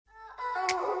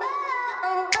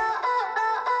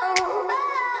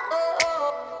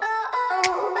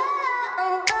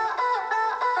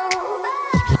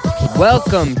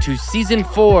Welcome to Season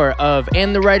 4 of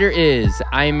And the Writer Is.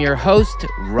 I am your host,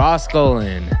 Ross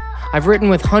Golan. I've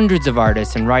written with hundreds of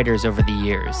artists and writers over the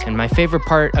years, and my favorite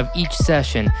part of each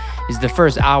session is the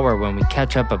first hour when we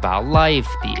catch up about life,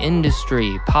 the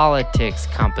industry, politics,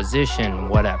 composition,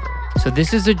 whatever. So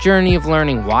this is a journey of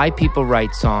learning why people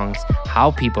write songs,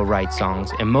 how people write songs,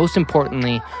 and most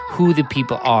importantly, who the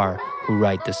people are who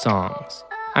write the songs.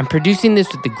 I'm producing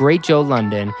this with the great Joe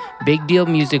London, Big Deal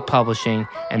Music Publishing,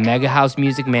 and Mega House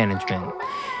Music Management.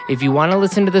 If you want to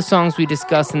listen to the songs we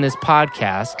discuss in this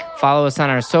podcast, follow us on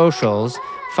our socials,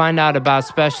 find out about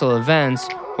special events,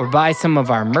 or buy some of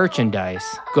our merchandise,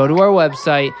 go to our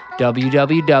website,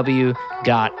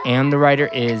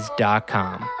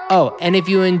 www.andthewriteris.com. Oh, and if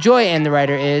you enjoy And the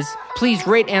Writer Is, please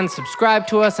rate and subscribe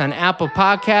to us on Apple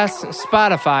Podcasts,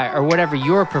 Spotify, or whatever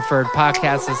your preferred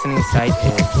podcast listening site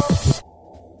is.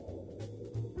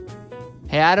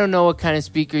 Hey, I don't know what kind of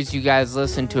speakers you guys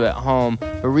listen to at home,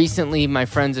 but recently my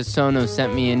friends at Sonos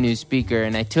sent me a new speaker,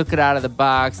 and I took it out of the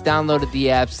box, downloaded the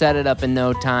app, set it up in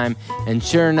no time, and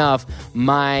sure enough,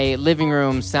 my living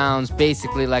room sounds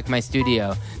basically like my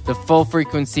studio. The full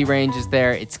frequency range is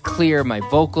there, it's clear, my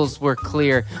vocals were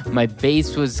clear, my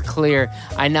bass was clear.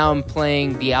 I now am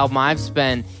playing the album I've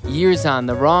spent years on,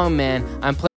 The Wrong Man.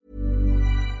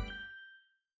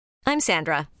 I'm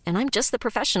Sandra, and I'm just the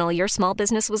professional your small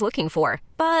business was looking for.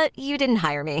 But you didn't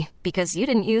hire me because you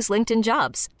didn't use LinkedIn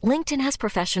Jobs. LinkedIn has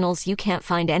professionals you can't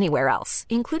find anywhere else,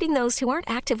 including those who aren't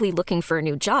actively looking for a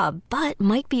new job, but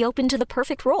might be open to the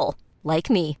perfect role, like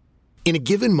me. In a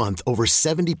given month, over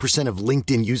 70% of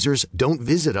LinkedIn users don't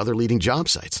visit other leading job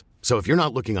sites. So if you're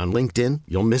not looking on LinkedIn,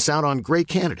 you'll miss out on great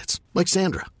candidates, like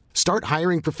Sandra. Start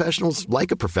hiring professionals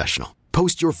like a professional.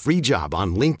 Post your free job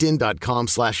on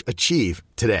linkedin.com/achieve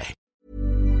today.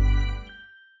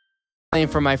 Playing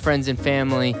for my friends and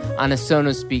family on a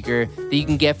Sonos speaker that you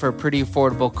can get for a pretty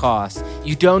affordable cost.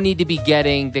 You don't need to be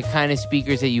getting the kind of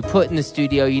speakers that you put in the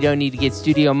studio. You don't need to get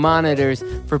studio monitors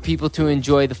for people to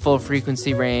enjoy the full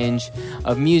frequency range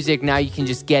of music. Now you can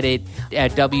just get it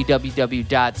at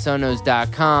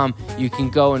www.sonos.com. You can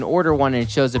go and order one and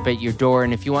it shows up at your door.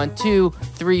 And if you want 2,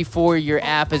 3, 4, your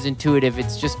app is intuitive.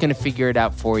 It's just going to figure it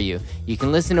out for you. You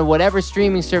can listen to whatever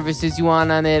streaming services you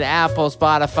want on it, Apple,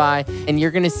 Spotify, and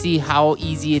you're going to see how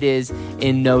easy it is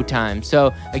in no time.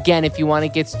 So again, if you want to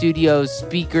get studio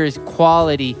speakers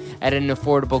quality at an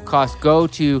affordable cost, go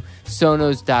to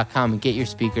sonos.com and get your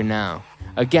speaker now.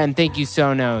 Again, thank you,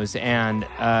 Sonos, and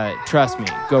trust me,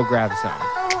 go grab some.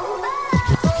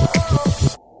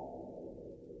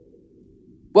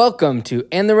 Welcome to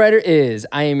And the Writer Is.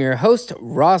 I am your host,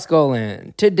 Ross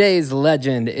Golan. Today's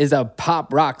legend is a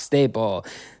pop rock staple.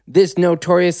 This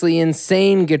notoriously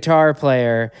insane guitar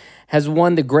player has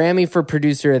won the Grammy for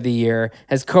Producer of the Year,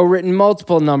 has co-written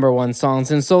multiple #1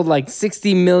 songs, and sold like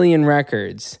 60 million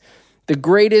records. The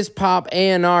greatest pop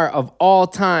A&R of all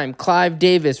time, Clive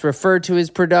Davis, referred to his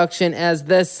production as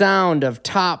the sound of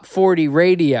top 40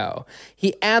 radio.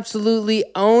 He absolutely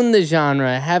owned the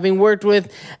genre, having worked with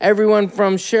everyone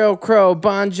from Sheryl Crow,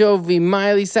 Bon Jovi,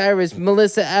 Miley Cyrus,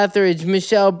 Melissa Etheridge,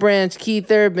 Michelle Branch,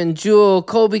 Keith Urban, Jewel,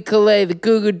 Colby Calais, the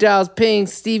Goo Goo Dolls, Pink,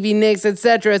 Stevie Nicks,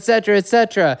 etc., etc.,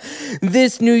 etc.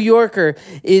 This New Yorker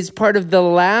is part of the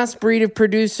last breed of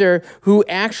producer who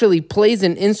actually plays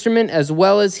an instrument as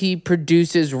well as he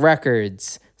produces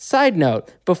records. Side note,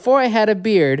 before I had a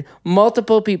beard,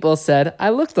 multiple people said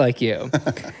I looked like you.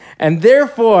 And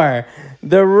therefore,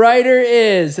 the writer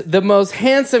is the most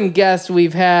handsome guest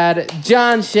we've had,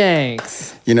 John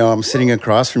Shanks. You know, I'm sitting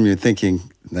across from you thinking,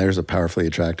 there's a powerfully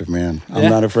attractive man. I'm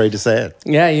not afraid to say it.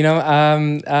 Yeah,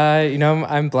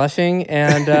 I'm blushing,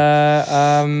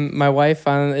 and my wife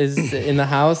is in the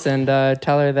house, and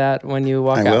tell her that when you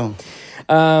walk out.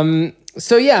 I will.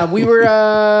 So yeah, we were,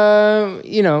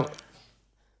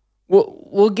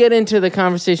 we'll get into the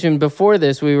conversation. Before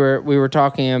this, we were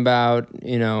talking about,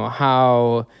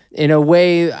 how, in a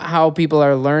way, how people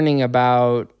are learning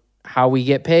about how we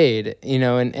get paid,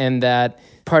 and that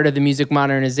part of the Music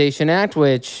Modernization Act,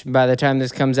 which by the time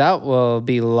this comes out will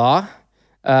be law,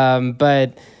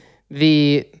 but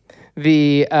the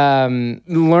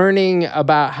learning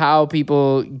about how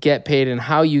people get paid and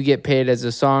how you get paid as a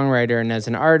songwriter and as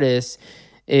an artist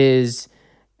is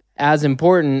as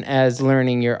important as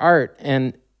learning your art.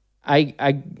 And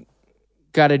I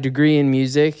got a degree in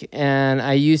music, and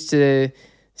I used to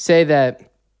say that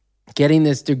getting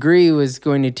this degree was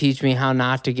going to teach me how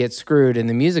not to get screwed in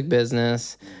the music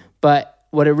business. But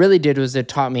what it really did was it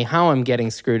taught me how I'm getting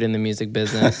screwed in the music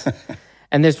business.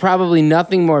 And there's probably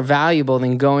nothing more valuable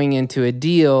than going into a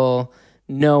deal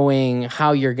knowing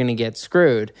how you're going to get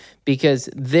screwed, because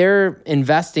they're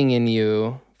investing in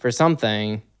you for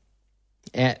something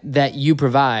that you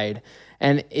provide.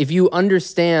 And if you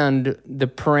understand the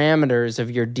parameters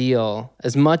of your deal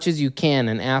as much as you can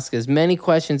and ask as many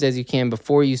questions as you can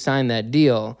before you sign that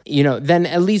deal, then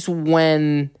at least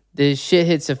when the shit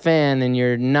hits a fan and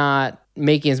you're not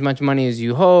making as much money as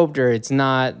you hoped, or it's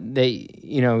not that,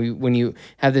 when you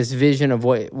have this vision of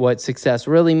what success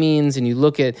really means and you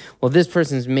look at, well, this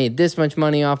person's made this much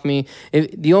money off me.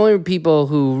 The only people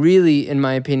who really, in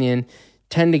my opinion,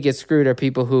 tend to get screwed are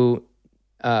people who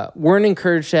weren't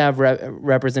encouraged to have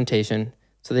representation.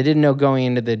 So they didn't know going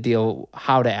into the deal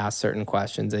how to ask certain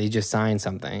questions. They just signed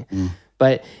something.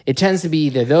 But it tends to be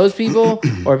either those people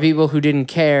or people who didn't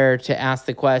care to ask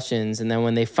the questions. And then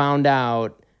when they found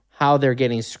out how they're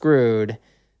getting screwed,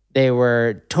 they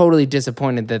were totally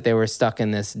disappointed that they were stuck in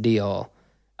this deal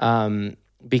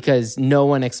because no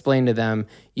one explained to them,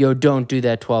 don't do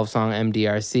that 12-song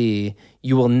MDRC.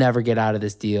 You will never get out of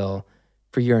this deal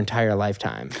for your entire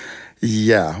lifetime.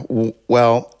 Yeah.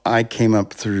 Well, I came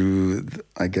up through,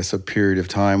 I guess, a period of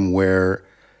time where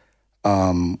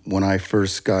when I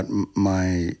first got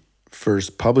my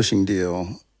first publishing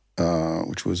deal,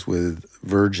 which was with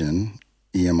Virgin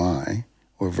EMI,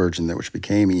 or Virgin, which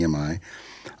became EMI,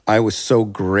 I was so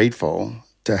grateful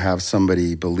to have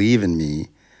somebody believe in me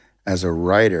as a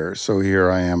writer. So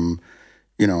here I am,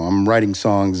 I'm writing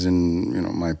songs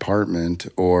in, my apartment,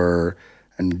 or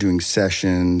I'm doing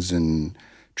sessions and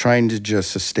trying to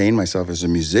just sustain myself as a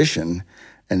musician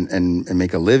and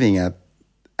make a living at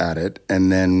it.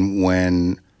 And then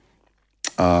when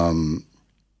I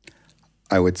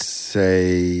would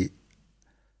say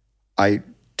I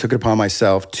took it upon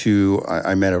myself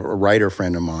I met a writer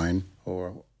friend of mine,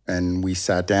 and we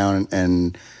sat down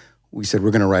and we said,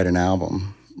 we're going to write an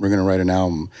album. We're going to write an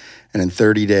album. And in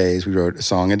 30 days, we wrote a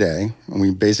song a day. And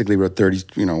we basically wrote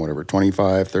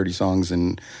 25, 30 songs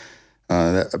in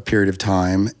a period of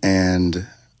time. And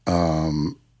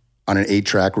on an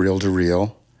 8-track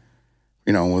reel-to-reel,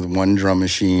 with one drum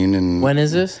machine. And when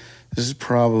is this? This is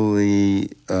probably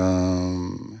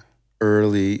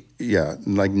early,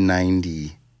 like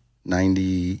 90,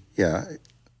 yeah, I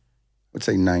would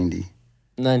say 90.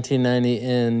 1990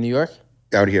 in New York?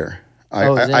 Out here.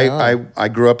 I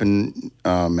grew up in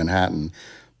Manhattan,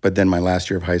 but then my last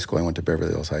year of high school, I went to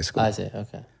Beverly Hills High School. I see,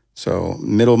 okay. So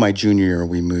middle of my junior year,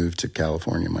 we moved to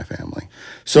California, my family.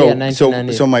 So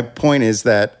my point is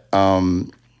that,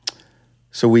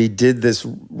 so we did this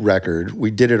record, we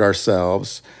did it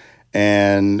ourselves,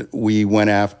 and we went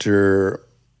after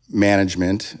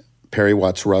management. Perry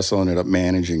Watts Russell ended up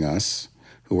managing us,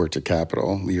 who worked at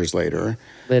Capitol years later.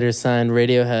 Later signed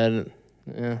Radiohead.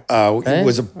 Yeah. Right? It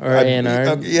was a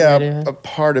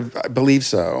part of, I believe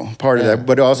so, part of that,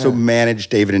 but also managed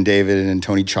David and David and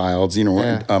Tony Childs,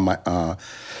 some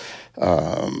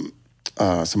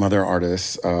other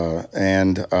artists,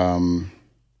 and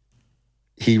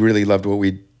he really loved what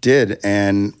we did,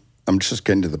 and I'm just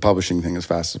getting to the publishing thing as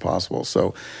fast as possible.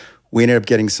 So we ended up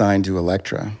getting signed to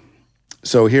Elektra.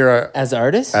 So here, as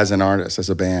artists, as an artist, as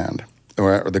a band.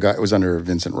 Or the guy, it was under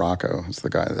Vincent Rocco. It's the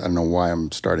guy. I don't know why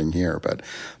I'm starting here, but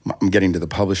I'm getting to the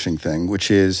publishing thing, which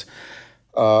is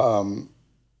that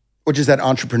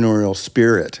entrepreneurial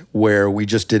spirit where we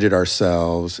just did it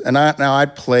ourselves. And I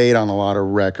played on a lot of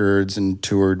records and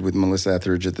toured with Melissa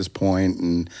Etheridge at this point,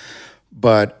 and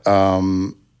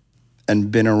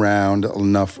been around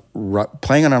enough.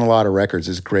 Playing on a lot of records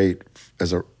is great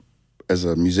as a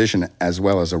musician as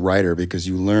well as a writer, because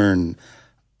you learn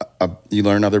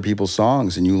other people's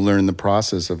songs and you learn the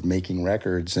process of making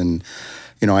records. And,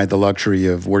 I had the luxury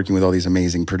of working with all these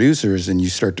amazing producers, and you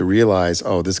start to realize,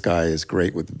 oh, this guy is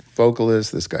great with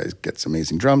vocalists. This guy gets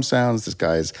amazing drum sounds.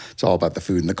 It's all about the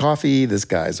food and the coffee.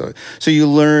 So you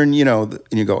learn, and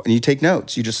you go, and you take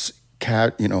notes. You just,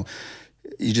 you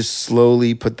just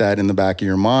slowly put that in the back of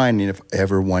your mind. And if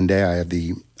ever one day I have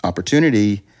the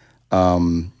opportunity,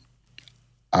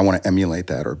 I want to emulate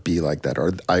that or be like that,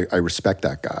 or I respect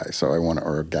that guy, so I want to,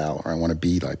 or a gal, or I want to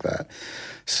be like that.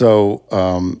 So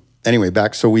anyway,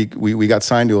 so we got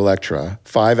signed to Elektra,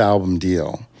 5-album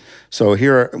deal. So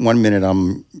here, 1 minute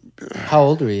How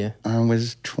old were you? I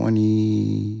was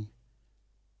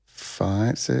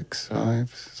 25, 6,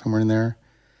 5, somewhere in there.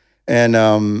 And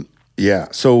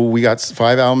so we got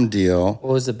 5-album deal.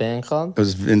 What was the band called? It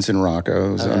was Vincent Rocco.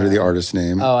 It was under the artist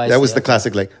name. Oh, I see. That was the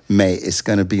classic, like, May, it's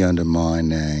going to be under my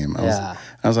name. I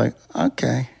was like,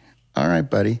 okay. All right,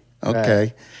 buddy. Okay.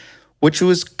 Right. Which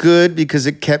was good because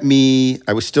it kept me,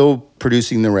 I was still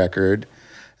producing the record,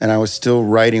 and I was still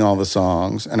writing all the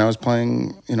songs, and I was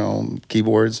playing,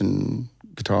 keyboards and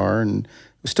guitar, and it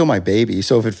was still my baby.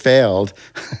 So if it failed,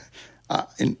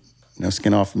 no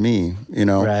skin off me, you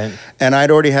know. Right. And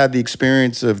I'd already had the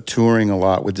experience of touring a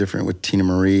lot with Tina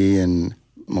Marie and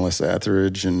Melissa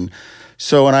Etheridge, and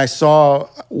so when I saw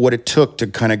what it took to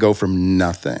kind of go from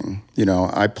nothing, you know,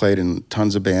 I played in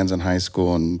tons of bands in high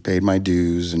school and paid my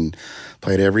dues and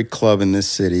played every club in this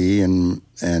city, and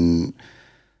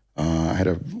I had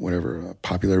a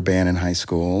popular band in high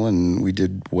school, and we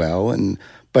did well.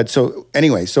 But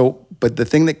the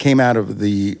thing that came out of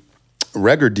the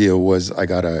record deal was I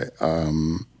got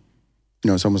someone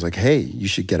was like, hey, you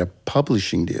should get a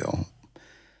publishing deal.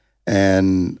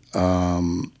 And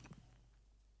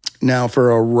now for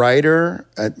a writer,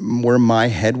 where my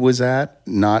head was at,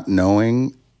 not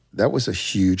knowing, that was a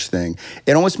huge thing.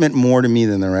 It almost meant more to me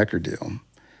than the record deal.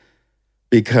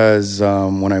 Because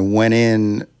when I went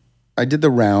in, I did the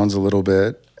rounds a little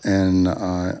bit, and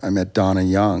I met Donna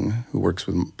Young, who works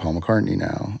with Paul McCartney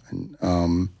now.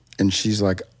 And she's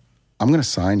like, I'm going to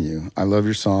sign you. I love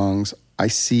your songs. I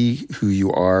see who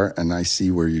you are, and I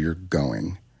see where you're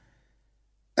going.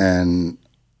 And,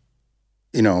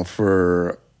 you know,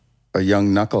 for a young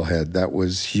knucklehead, that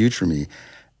was huge for me.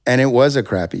 And it was a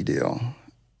crappy deal,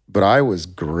 but I was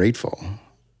grateful.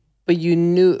 But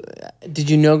did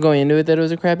you know going into it that it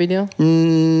was a crappy deal?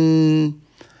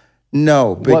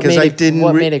 No, because I didn't.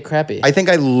 What made it crappy? I think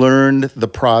I learned the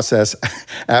process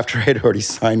after I had already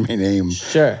signed my name.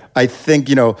 Sure. I think,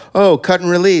 cut and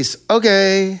release.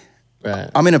 Okay. Right.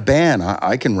 I'm in a band.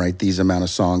 I can write these amount of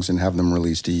songs and have them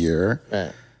released a year.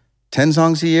 Right. 10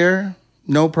 songs a year?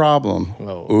 No problem.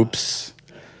 Whoa.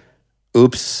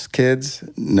 Oops, kids.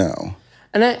 No.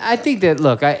 And I think that,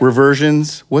 look,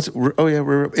 reversions.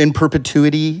 In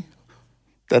perpetuity.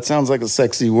 That sounds like a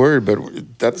sexy word, but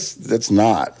that's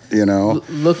not, you know.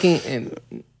 Looking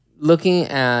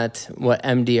at what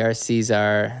MDRCs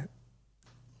are,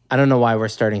 I don't know why we're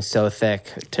starting so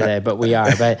thick today, but we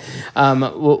are. But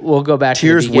we'll go back.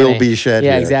 Tears to the beginning. will be shed.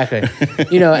 Yeah, here. Exactly.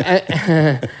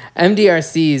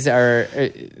 MDRCs are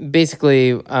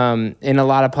basically in a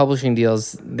lot of publishing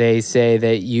deals. They say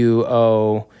that you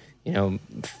owe,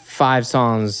 5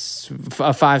 songs,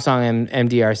 a 5-song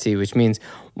MDRC, which means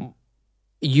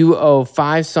you owe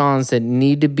 5 songs that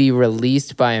need to be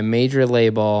released by a major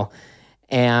label,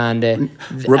 and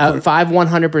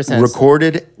 100%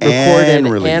 recorded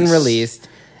and released.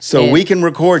 So we can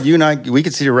record, you and I, we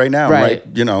could see it right now, right?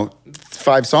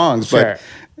 5 songs, sure. But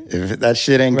if that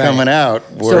shit ain't coming out.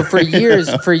 So for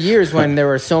years when there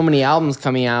were so many albums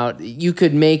coming out, you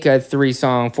could make a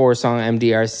 3-song, 4-song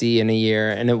MDRC in a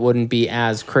year, and it wouldn't be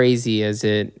as crazy as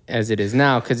it is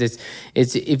now, because it's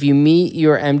if you meet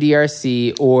your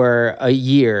MDRC or a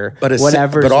year,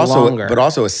 longer. But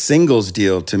also a singles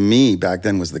deal to me back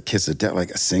then was the kiss of death.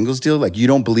 Like a singles deal, like you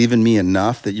don't believe in me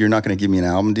enough that you're not going to give me an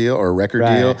album deal or a record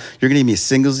deal. You're going to give me a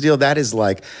singles deal. That is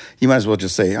like, you might as well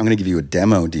just say, I'm going to give you a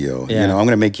demo deal. Yeah. I'm going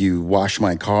to make you wash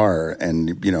my car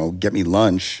and, get me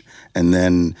lunch. And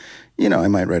then, I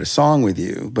might write a song with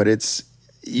you, but it's,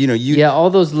 all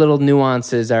those little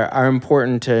nuances are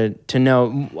important to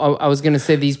know. I was going to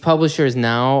say these publishers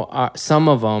now, some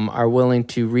of them are willing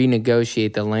to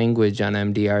renegotiate the language on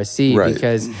MDRC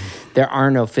because there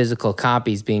are no physical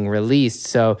copies being released.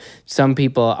 So some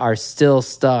people are still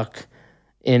stuck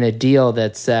in a deal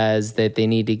that says that they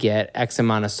need to get X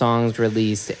amount of songs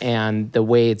released, and the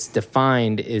way it's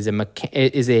defined is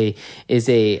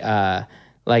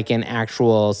like an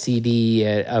actual CD,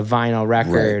 a vinyl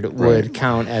record would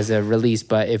count as a release,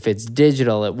 but if it's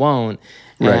digital, it won't.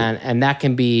 And that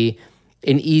can be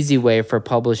an easy way for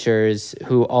publishers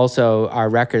who also are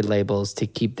record labels to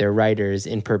keep their writers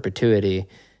in perpetuity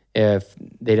if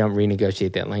they don't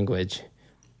renegotiate that language.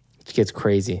 It gets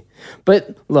crazy.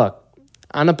 But look,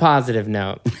 on a positive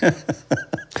note,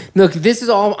 look, this is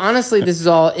all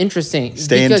interesting.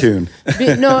 Stay in tune.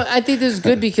 No, I think this is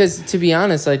good because, to be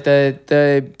honest, like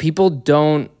the people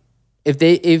don't,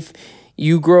 if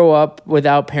you grow up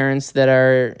without parents that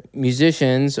are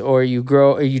musicians, or you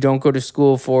don't go to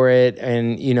school for it,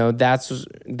 and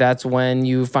that's when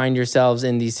you find yourselves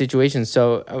in these situations.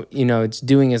 So it's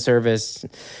doing a service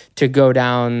to go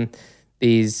down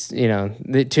these,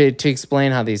 to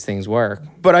explain how these things work.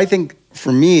 But I think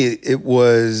for me, it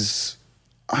was,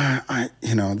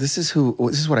 this is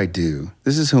what I do.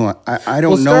 This is who I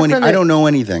don't know. I don't know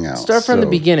anything else. Start from the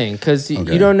beginning, because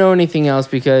you don't know anything else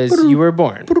because you were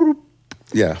born.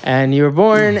 Yeah. And you were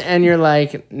born, and you're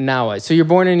like, now what? So you're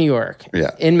born in New York.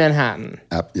 Yeah. In Manhattan.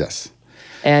 Yes.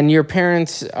 And your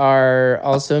parents are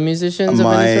also musicians of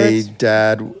any sorts? My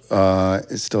dad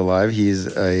is still alive.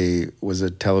 He was a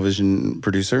television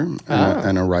producer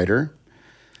and a writer.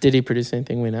 Did he produce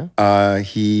anything we know?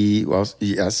 He was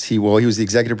the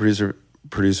executive producer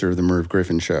producer of the Merv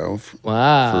Griffin Show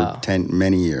Wow. for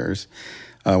many years.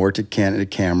 Worked at Canada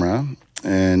Camera,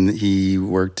 and he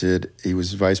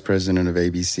was vice president of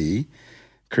ABC,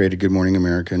 created Good Morning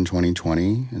America in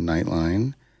 2020 and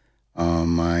Nightline.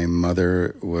 My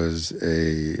mother was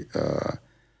a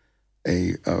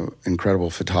incredible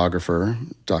photographer,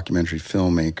 documentary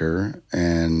filmmaker,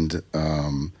 and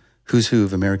who's who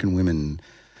of American women.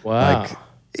 Wow. Like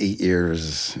 8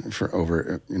 years for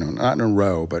over, not in a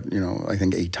row, but I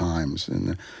think 8 times.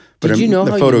 And did you know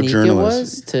the how unique it photojournalist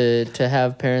was to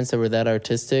have parents that were that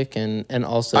artistic and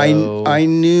also I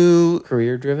knew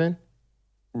career driven?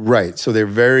 Right. So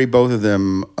they're both of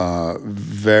them,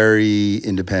 very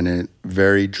independent,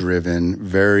 very driven,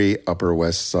 very Upper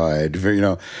West Side,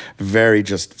 very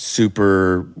just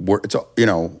super work. It's,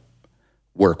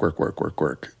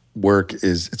 work.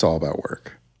 It's all about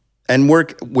work, and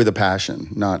work with a passion,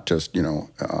 not just,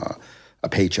 a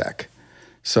paycheck.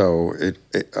 So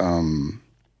some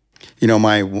of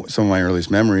my earliest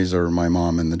memories are my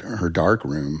mom in her dark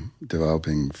room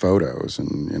developing photos,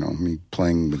 and, me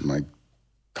playing with my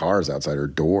cars outside her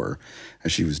door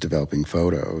as she was developing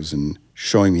photos and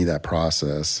showing me that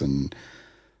process. And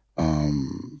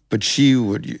but she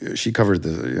covered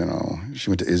she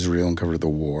went to Israel and covered the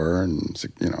war, and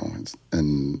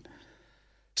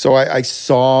so I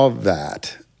saw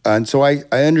that, and so I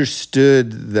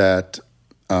understood that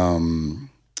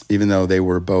even though they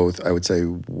were both, I would say,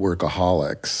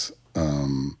 workaholics,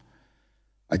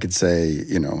 I could say,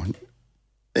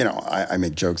 I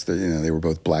make jokes that, they were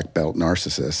both black belt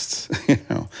narcissists,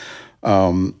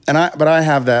 but I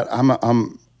have that.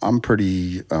 I'm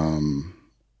pretty,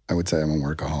 I would say I'm a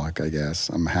workaholic, I guess.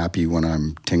 I'm happy when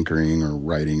I'm tinkering or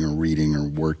writing or reading or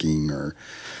working or.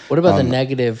 What about the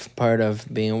negative part of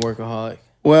being a workaholic?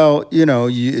 Well, Do you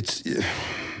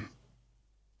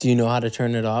know how to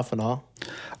turn it off at all?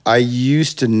 I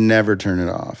used to never turn it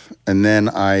off. And then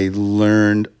I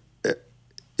learned,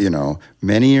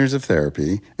 many years of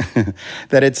therapy,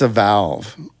 that it's a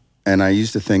valve. And I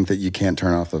used to think that you can't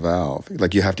turn off the valve.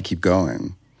 Like, you have to keep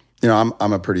going. I'm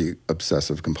a pretty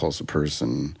obsessive compulsive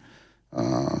person,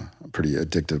 a pretty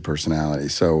addictive personality.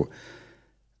 So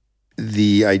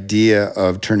the idea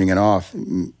of turning it off for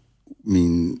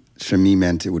me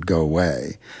meant it would go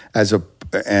away.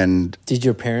 Did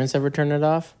your parents ever turn it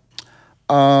off?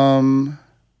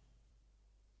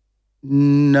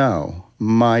 No.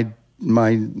 My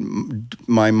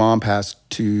mom passed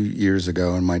 2 years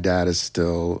ago, and my dad is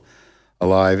still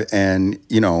alive, and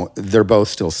they're both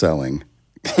still selling.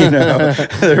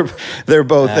 They're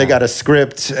both. They got a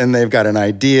script and they've got an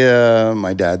idea.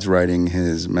 My dad's writing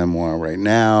his memoir right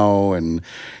now, and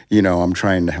I'm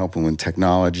trying to help him with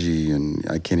technology, and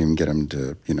I can't even get him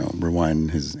to rewind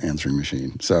his answering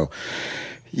machine. So,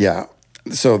 yeah.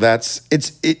 So that's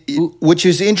which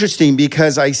is interesting,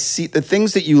 because I see the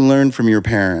things that you learn from your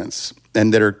parents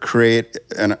and that are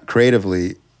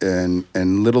creatively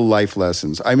and little life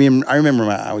lessons. I mean, I remember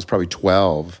I was probably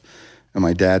 12, and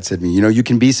my dad said to me, you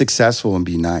can be successful and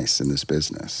be nice in this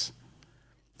business.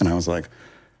 And I was like,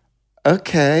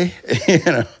 okay.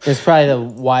 It's probably the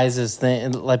wisest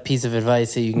thing, like, piece of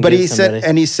advice that you can but give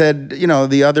somebody. He said,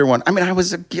 the other one, I mean, I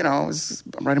was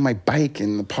riding my bike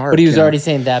in the park. But he was already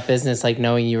saying that business, like,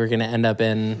 knowing you were going to end up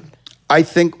in... I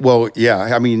think, well, yeah,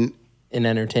 I mean... in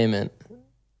entertainment.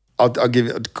 I'll give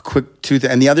you a quick two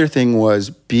things. And the other thing was,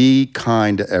 be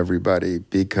kind to everybody,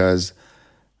 because...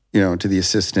 to the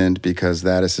assistant, because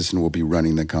that assistant will be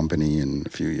running the company in a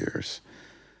few years.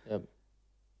 Yep.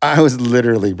 I was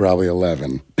literally probably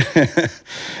 11.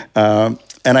 And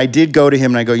I did go to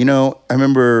him and I go, I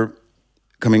remember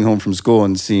coming home from school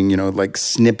and seeing, like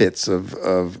snippets of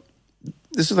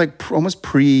this was like almost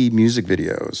pre-music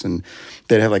videos. And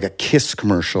they'd have like a Kiss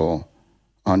commercial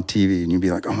on TV. And you'd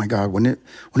be like, oh my God, wouldn't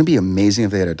it be amazing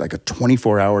if they had like a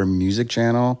 24-hour music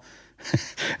channel?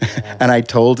 And I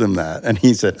told him that, and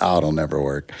he said, "Oh, it'll never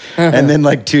work." And then,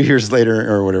 like 2 years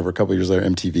later, or whatever, a couple years later,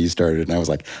 MTV started, and I was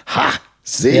like, "Ha,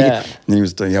 see!" Yeah. And he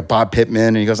was, Bob Pittman,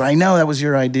 and he goes, "I know that was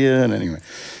your idea." And anyway,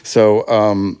 so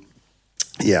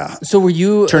yeah. So were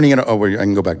you turning it? Oh, I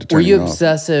can go back to turning it off. Were you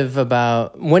obsessive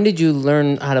about when did you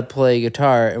learn how to play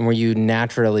guitar, and were you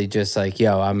naturally just like,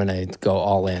 "Yo, I'm gonna go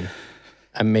all in"?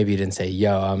 Maybe you didn't say,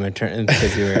 "Yo, I'm gonna turn,"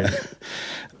 because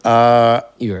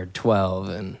you were 12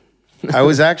 and. I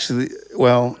was actually,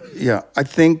 I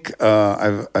think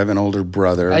I have an older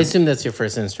brother. I assume that's your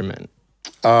first instrument.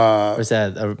 Or is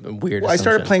that a weird assumption? I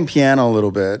started playing piano a little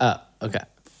bit. Oh, okay.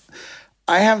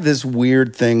 I have this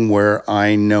weird thing where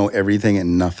I know everything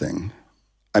and nothing.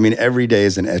 I mean, every day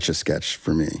is an Etch-a-Sketch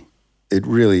for me. It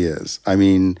really is. I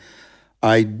mean,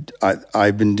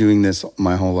 I've been doing this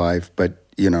my whole life, but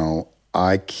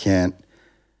I can't.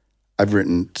 I've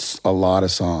written a lot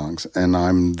of songs, and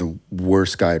I'm the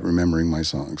worst guy at remembering my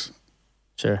songs.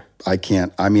 Sure. I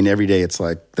can't. I mean, every day it's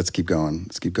like, let's keep going.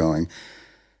 Let's keep going.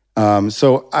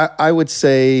 So I would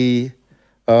say,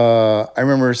 I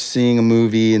remember seeing a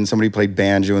movie and somebody played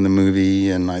banjo in the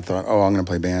movie, and I thought, oh, I'm going to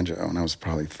play banjo. And I was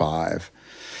probably 5.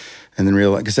 And then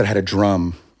realized, because it had a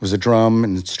drum. It was a drum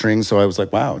and strings. So I was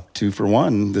like, wow, 2 for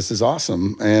 1. This is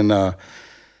awesome. And I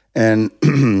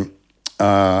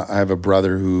have a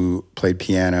brother who played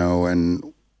piano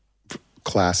and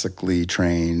classically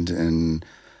trained, and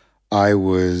I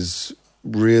was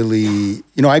really,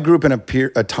 I grew up in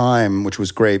a time which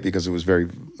was great because it was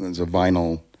a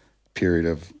vinyl period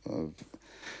of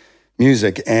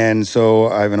music, and so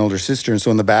I have an older sister, and so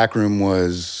in the back room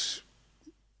was,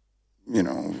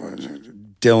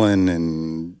 Dylan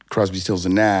and Crosby, Stills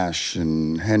and Nash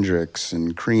and Hendrix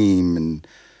and Cream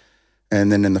and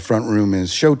then in the front room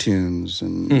is show tunes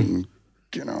and,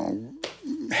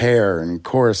 Hair and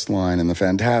Chorus Line and the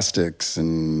Fantastics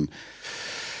and,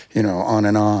 on,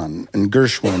 and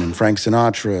Gershwin and Frank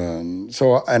Sinatra. And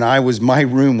so, my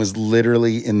room was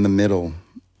literally in the middle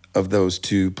of those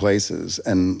 2 places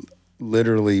and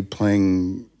literally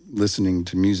listening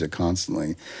to music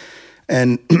constantly.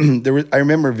 And I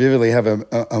remember vividly having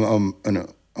I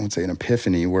would say an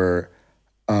epiphany where,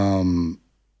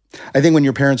 I think when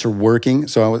your parents are working,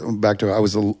 so I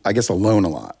was, I guess, alone a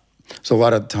lot. So a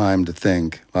lot of time to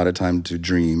think, a lot of time to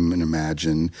dream and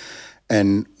imagine.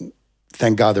 And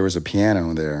thank God there was a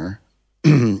piano there.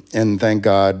 And thank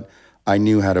God I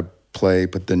knew how to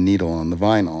put the needle on the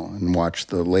vinyl and watch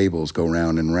the labels go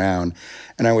round and round.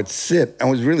 And I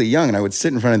was really young, and I would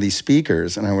sit in front of these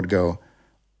speakers and I would go,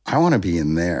 I want to be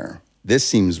in there. This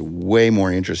seems way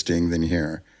more interesting than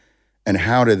here. And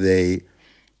how do they,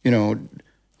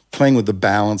 playing with the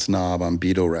balance knob on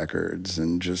Beatle records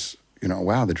and just,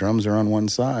 wow, the drums are on one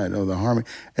side. Oh, the harmony.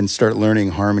 And start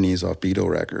learning harmonies off Beatle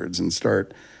records and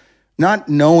start not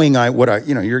knowing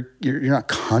you're not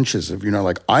conscious of,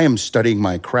 like, I am studying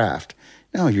my craft.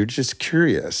 No, you're just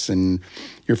curious and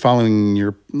you're following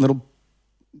you're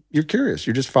curious.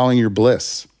 You're just following your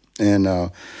bliss. And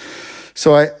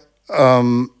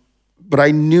but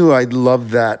I knew I'd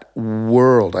love that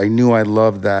world. I knew I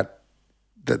loved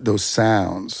those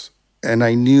sounds. And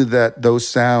I knew that those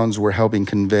sounds were helping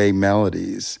convey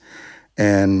melodies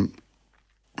and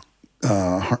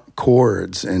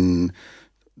chords and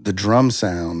the drum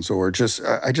sounds, or I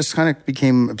just kind of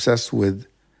became obsessed with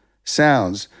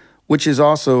sounds, which is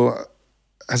also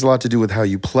has a lot to do with how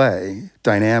you play,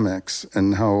 dynamics,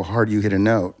 and how hard you hit a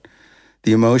note,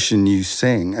 the emotion you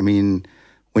sing. I mean,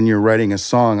 when you're writing a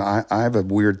song, I have a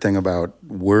weird thing about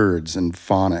words and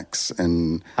phonics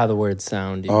and how the words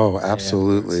sound. Oh,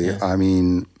 absolutely. Yeah. I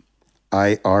mean,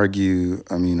 I was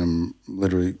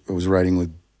writing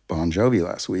with Bon Jovi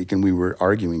last week, and we were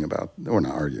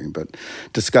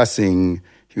discussing.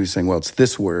 He was saying, well, it's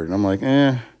this word. And I'm like,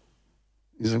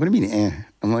 He's like, what do you mean,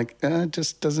 I'm like, it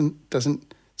just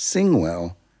doesn't sing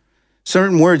well.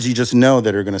 Certain words you just know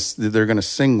that they're gonna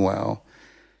sing well.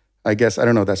 I guess, I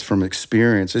don't know, that's from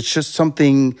experience. It's just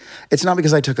something, it's not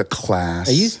because I took a class.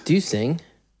 Do you sing?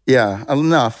 Yeah,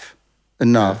 enough.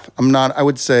 Yeah. I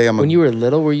would say When you were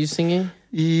little, were you singing?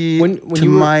 Yeah,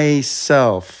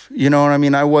 myself. You know what I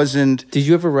mean? I wasn't. Did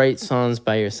you ever write songs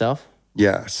by yourself?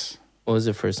 Yes. What was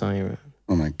the first song you wrote?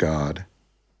 Oh my God.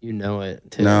 You know it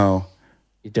too. No.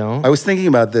 You don't? I was thinking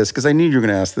about this because I knew you were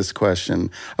going to ask this question.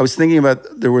 I was thinking about,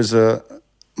 there was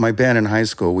my band in high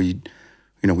school, we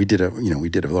did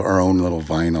our own little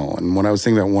vinyl. And when I was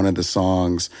thinking about one of the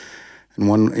songs, and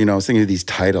one, I was thinking of these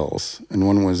titles, and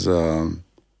one was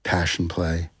Passion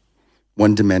Play,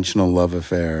 One Dimensional Love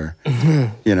Affair,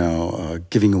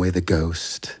 Giving Away the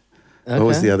Ghost. Okay. What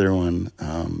was the other one?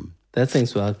 That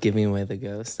thing's well, Giving Away the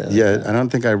Ghost. Yeah, I don't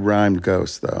think I rhymed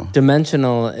ghost, though.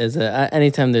 Dimensional is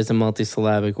anytime there's a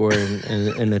multisyllabic word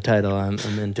in the title, I'm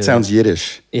into it. Sounds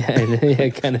Yiddish. Yeah,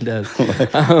 it kind of does.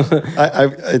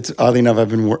 It's oddly enough,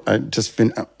 I just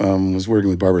was working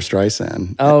with Barbra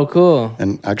Streisand. Oh, cool.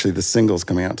 And actually the single's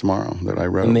coming out tomorrow that I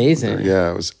wrote. Amazing.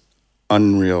 Yeah, it was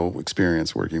unreal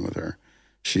experience working with her.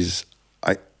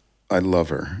 I love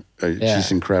her.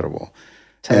 She's incredible.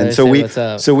 And so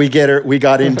we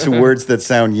got into words that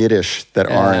sound Yiddish that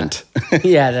aren't.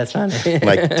 Yeah, that's funny.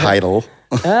 Like title.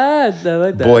 I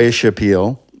like that. Boyish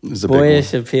Appeal is a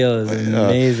Boyish big one. Appeal is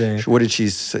amazing. What did she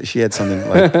say? She had something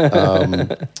like...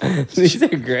 These are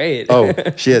great.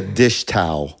 She had Dish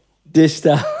Towel. Dish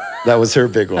Towel. That was her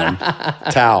big one.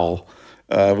 Towel.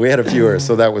 We had a few,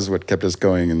 so that was what kept us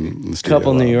going in the studio.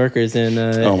 Couple New Yorkers in.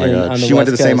 Oh my God! She went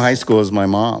to the same high school as my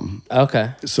mom.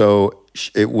 Okay. So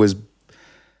it was,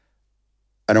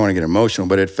 I don't want to get emotional,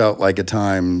 but it felt like at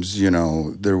times,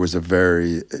 there was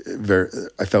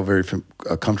I felt very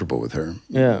comfortable with her.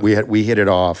 Yeah. We hit it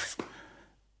off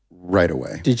right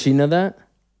away. Did she know that?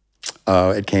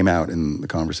 It came out in the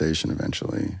conversation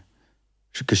eventually,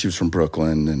 because she was from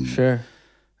Brooklyn, and sure.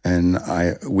 And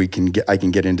I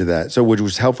can get into that. So, which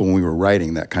was helpful when we were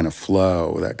writing, that kind of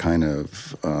flow, that kind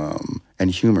of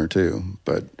and humor too.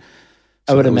 But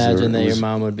I would imagine that your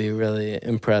mom would be really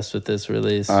impressed with this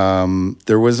release.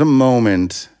 There was a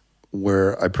moment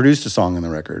where I produced a song on the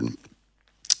record.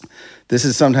 This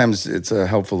is sometimes it's a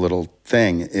helpful little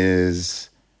thing. Is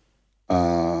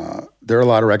there are a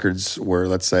lot of records where,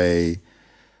 let's say,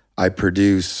 I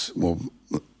produce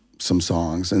some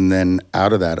songs, and then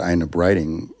out of that I end up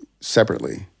writing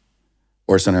separately.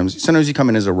 Or sometimes you come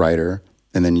in as a writer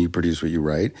and then you produce what you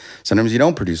write. Sometimes you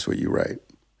don't produce what you write.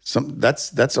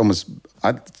 That's almost,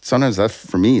 sometimes that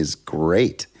for me is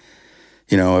great.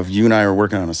 If you and I are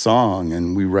working on a song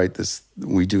and we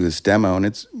do this demo,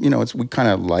 and we kind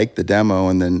of like the demo,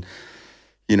 and then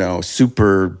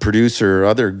super producer,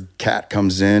 other cat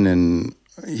comes in, and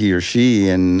he or she,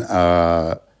 and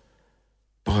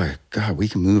boy, God, we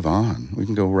can move on. We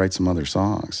can go write some other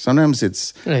songs. Sometimes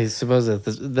it's... I suppose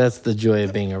that's the joy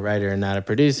of being a writer and not a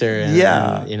producer.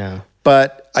 And,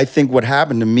 But I think what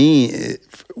happened to me,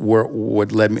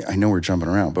 what led me... I know we're jumping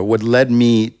around, but what led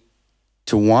me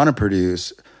to want to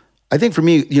produce... I think for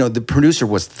me, the producer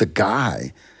was the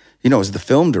guy. Was the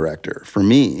film director for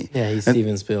me. Yeah, he's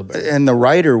Steven Spielberg. And the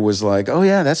writer was like, oh,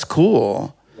 yeah, that's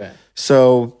cool. Right.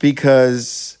 So,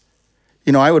 because...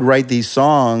 I would write these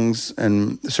songs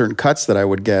and certain cuts that I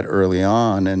would get early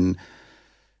on, and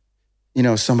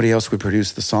somebody else would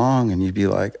produce the song, and you'd be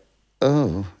like,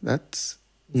 "Oh, that's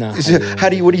no." How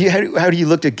do you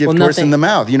look at gift horse in the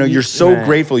mouth? You're so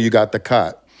grateful you got the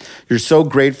cut. You're so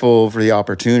grateful for the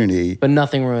opportunity. But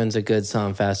nothing ruins a good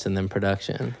song faster than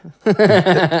production. You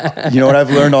know what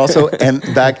I've learned also, and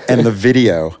the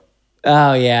video.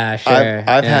 Oh yeah, sure.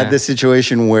 I've had this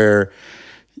situation where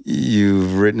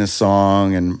you've written a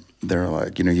song and they're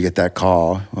like, you get that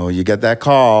call. Oh, you get that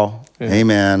call. Yeah. Hey,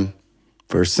 man,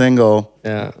 first single.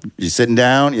 Yeah. You sitting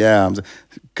down? Yeah.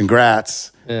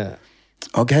 Congrats. Yeah.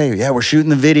 Okay. Yeah, we're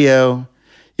shooting the video.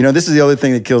 This is the other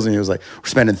thing that kills me. It was like, we're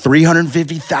spending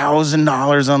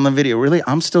 $350,000 on the video. Really?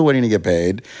 I'm still waiting to get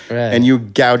paid. Right. And you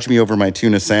gouge me over my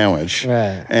tuna sandwich.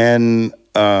 Right. And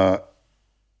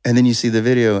then you see the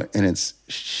video and it's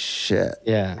shit.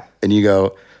 Yeah. And you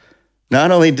go... Not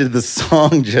only did the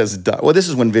song just die, well, this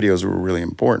is when videos were really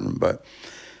important, but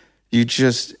they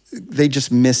just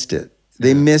missed it.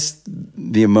 They missed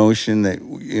the emotion that,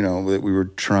 that we were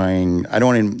trying. I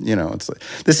don't want to, it's like,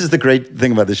 this is the great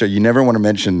thing about the show. You never want to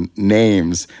mention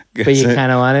names. But you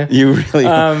kind of want to? You really,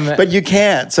 but you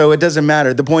can't. So it doesn't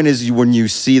matter. The point is when you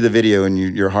see the video and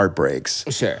your heart breaks.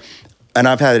 Sure. And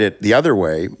I've had it the other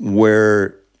way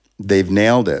where they've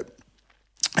nailed it.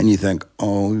 And you think,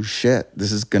 oh, shit,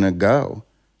 this is going to go.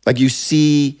 Like you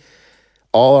see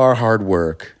all our hard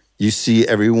work. You see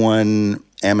everyone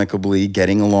amicably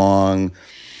getting along.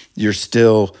 You're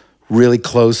still really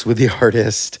close with the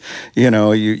artist.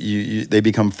 They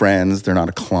become friends. They're not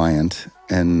a client.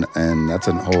 And that's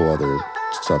a whole other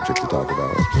subject to talk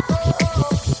about.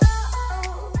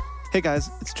 Hey guys,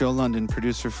 it's Joe London,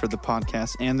 producer for the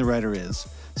podcast And the Writer Is.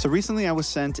 So recently I was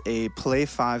sent a Play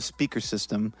 5 speaker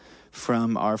system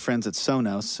from our friends at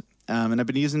Sonos, and I've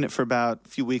been using it for about a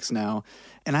few weeks now,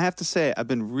 and I have to say I've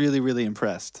been really, really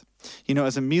impressed.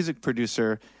 As a music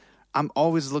producer, I'm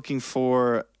always looking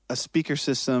for a speaker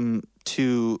system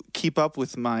to keep up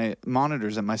with my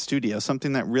monitors at my studio,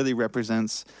 something that really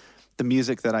represents the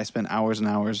music that I spend hours and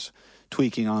hours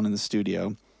tweaking on in the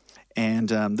studio, and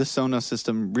this Sonos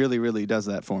system really, really does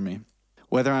that for me.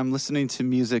 Whether I'm listening to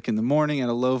music in the morning at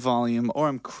a low volume or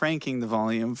I'm cranking the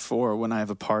volume for when I have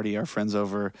a party or friends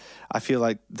over, I feel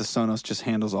like the Sonos just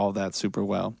handles all that super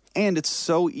well. And it's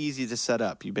so easy to set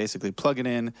up. You basically plug it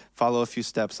in, follow a few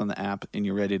steps on the app, and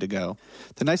you're ready to go.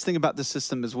 The nice thing about this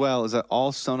system as well is that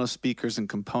all Sonos speakers and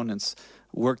components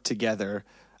work together,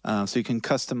 so you can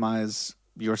customize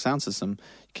your sound system.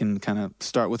 You can kind of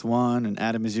start with one and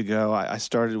add them as you go. I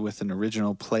started with an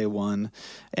original Play 1,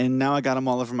 and now I got them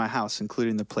all over my house,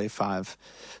 including the Play 5.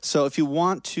 So if you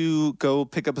want to go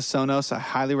pick up a Sonos, I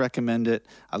highly recommend it.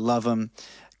 I love them.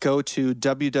 Go to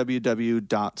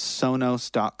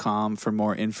www.sonos.com for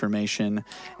more information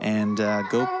and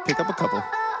go pick up a couple.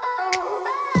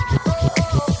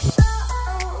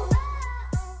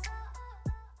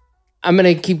 I'm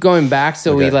going to keep going back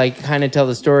so we Okay. like kind of tell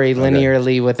the story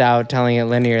linearly without telling it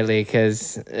linearly,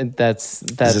 because that's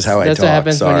is how I that's talk, what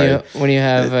happens sorry. when you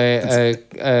have a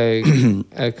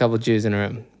couple Jews in a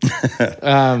room.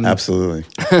 Absolutely.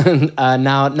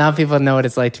 Now people know what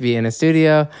it's like to be in a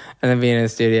studio and then be in a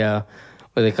studio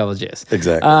with a couple Jews.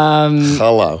 Exactly. Um,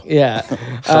 Hello. Yeah.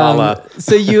 Holla.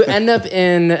 So you end up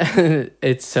in.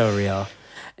 It's so real.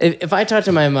 If I talk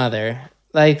to my mother.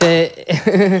 Like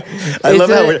I love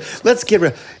how let's get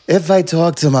real. If I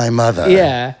talk to my mother.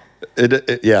 Yeah. Go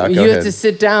You ahead. have to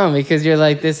sit down because you're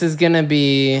like, this is going to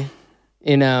be,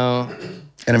 An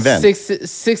event.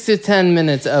 6 to 10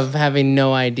 minutes of having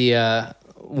no idea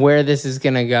where this is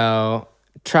going to go.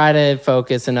 Try to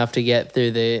focus enough to get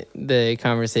through the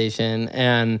conversation.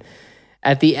 And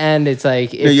at the end, it's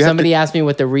like, if somebody asked me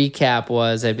what the recap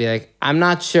was, I'd be like, I'm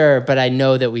not sure, but I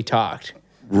know that we talked.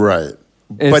 Right.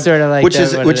 It's sort of like which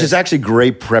that, is actually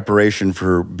great preparation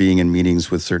for being in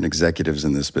meetings with certain executives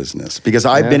in this business. Because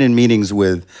I've been in meetings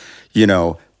with,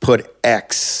 put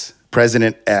X,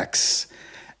 President X,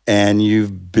 and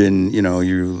you've been, you're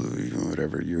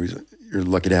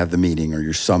lucky to have the meeting or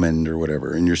you're summoned or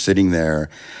whatever, and you're sitting there.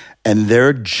 And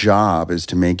their job is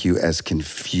to make you as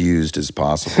confused as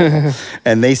possible.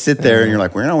 And they sit there and you're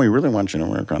like, well, we really want you to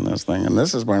work on this thing. And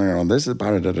this is, this is, and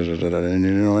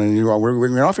we're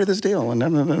going to offer this deal. And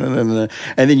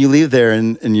then you leave there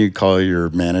and you call your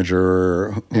manager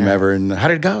or whomever. And how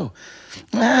did it go?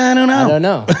 I don't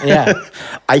know. Yeah.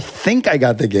 I think I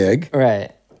got the gig.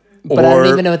 Right. But I don't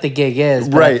even know what the gig is,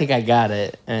 but I Right. think I got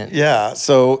it. And Yeah.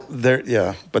 So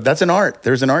but that's an art.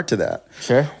 There's an art to that.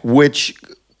 Sure.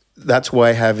 That's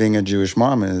why having a Jewish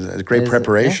mom is a great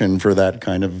preparation for that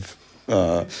kind of,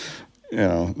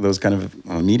 those kind of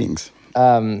meetings.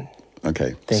 Okay.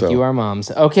 Thank you, our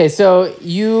moms. Okay, so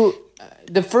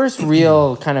the first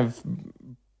real kind of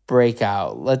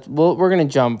breakout. We're gonna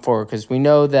jump forward because we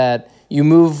know that you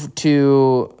moved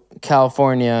to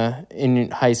California in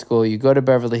high school. You go to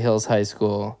Beverly Hills High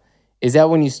School. Is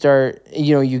that when you start,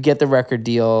 you get the record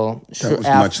deal? That was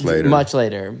much later. Much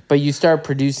later. But you start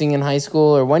producing in high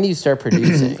school, or when do you start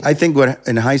producing? I think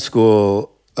in high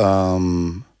school,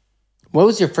 What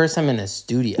was your first time in a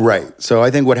studio? right. So I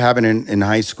think what happened in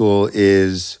high school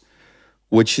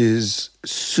which is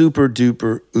super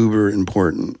duper uber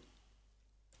important,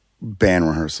 band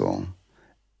rehearsal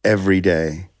every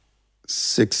day,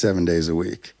 6-7 days a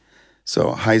week.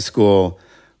 So high school,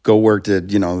 go work at,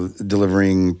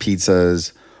 delivering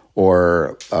pizzas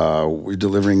or we're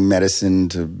delivering medicine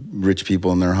to rich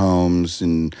people in their homes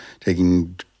and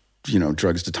taking,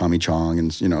 drugs to Tommy Chong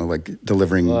and,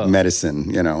 delivering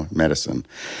medicine.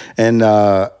 And,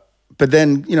 but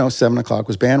then, 7:00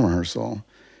 was band rehearsal.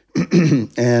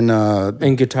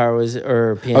 And guitar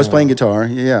or piano? I was playing guitar.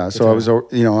 Yeah. So I was,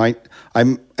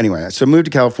 anyway, so I moved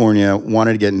to California,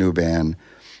 wanted to get into a band,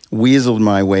 weaseled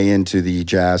my way into the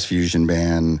jazz fusion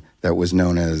band that was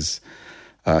known as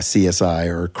CSI,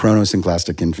 or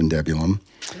Chronosynclastic Infundibulum,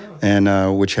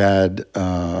 and which had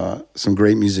some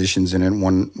great musicians in it.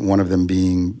 One of them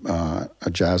being a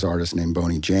jazz artist named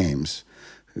Boney James,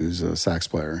 who's a sax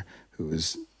player,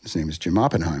 his name is Jim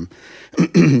Oppenheim,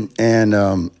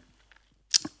 and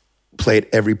played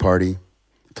every party,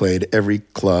 played every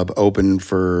club, opened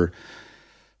for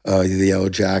the Yellow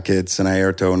Jackets and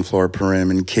Airto and Flora Purim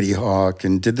and Kitty Hawk,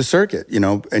 and did the circuit,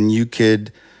 and you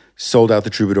could sold out the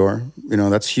Troubadour,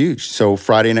 that's huge. So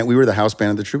Friday night, we were the house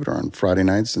band of the Troubadour on Friday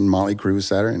nights, and Motley Crue was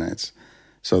Saturday nights.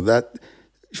 So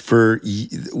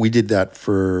we did that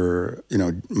for,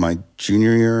 my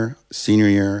junior year, senior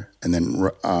year, and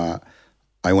then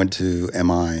I went to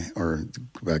MI, or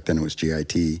back then it was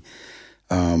GIT,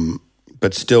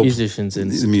 but still Musicians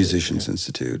Institute. Musicians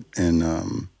Institute,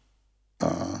 and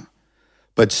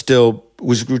but still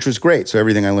which was great. So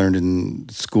everything I learned in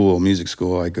school, music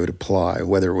school, I go to apply,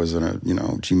 whether it was in a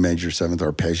G major seventh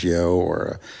arpeggio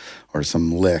or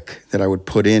some lick that I would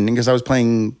put in, because I was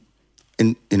playing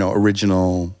in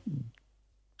original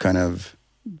kind of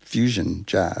fusion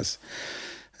jazz.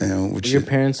 Were your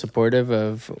parents supportive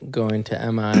of going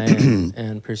to MI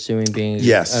and pursuing being a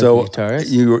guitarist?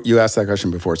 You asked that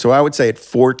question before. So I would say at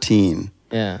 14,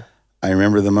 yeah, I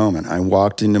remember the moment. I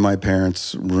walked into my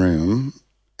parents' room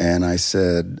and I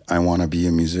said, I want to be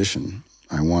a musician.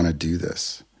 I want to do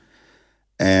this.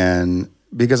 And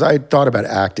because I thought about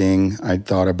acting, I'd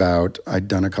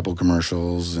done a couple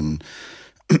commercials, and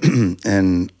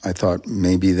and I thought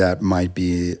maybe that might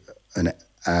be an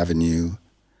avenue.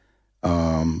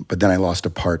 But then I lost a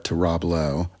part to Rob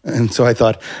Lowe. And so I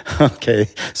thought, okay,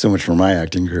 so much for my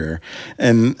acting career.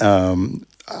 And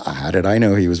how did I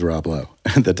know he was Rob Lowe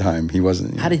at the time? He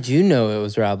wasn't. How did you know it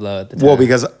was Rob Lowe at the time? Well,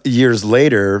 because years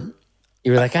later,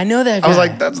 you were like, I know that guy. I was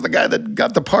like, that's the guy that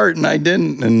got the part, and I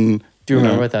didn't. And do you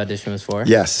remember what the audition was for?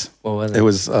 Yes. What was it?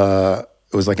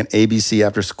 It was like an ABC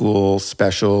after school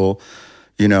special,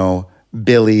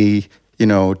 Billy,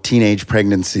 teenage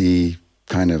pregnancy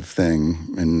kind of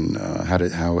thing, and how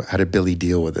did Billy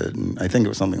deal with it? And I think it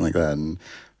was something like that.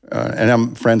 And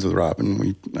I'm friends with Rob,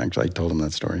 and I told him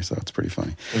that story, so it's pretty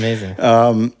funny. Amazing.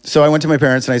 So I went to my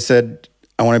parents and I said,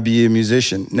 I want to be a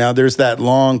musician. Now there's that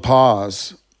long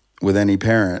pause with any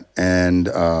parent, and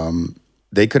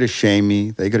they could have shamed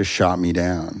me, they could have shot me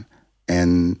down,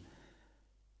 and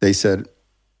they said,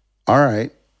 all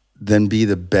right, then be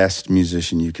the best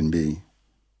musician you can be.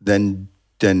 Then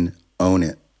own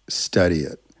it, study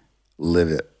it, live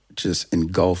it, just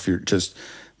engulf just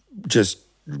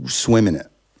swim in it.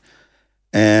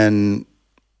 And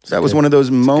that was one of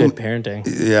those moments. Good parenting.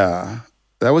 Yeah,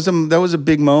 that was a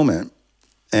big moment,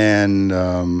 and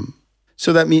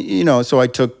so that so I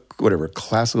took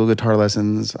classical guitar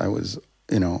lessons. I was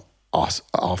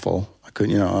awful. I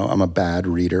couldn't I'm a bad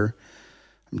reader.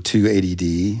 I'm too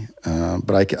ADD,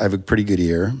 but I have a pretty good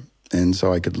ear, and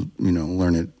so I could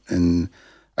learn it. And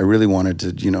I really wanted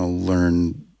to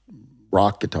learn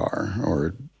rock guitar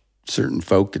or certain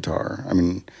folk guitar. I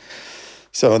mean.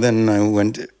 So then I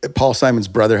went. Paul Simon's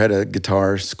brother had a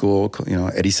guitar school,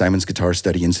 Eddie Simon's Guitar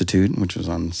Study Institute, which was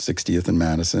on 60th and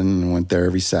Madison. And went there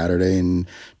every Saturday and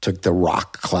took the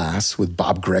rock class with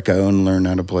Bob Greco and learned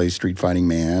how to play Street Fighting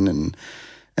Man. And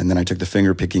then I took the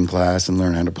finger picking class and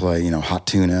learned how to play, Hot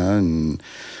Tuna and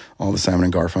all the Simon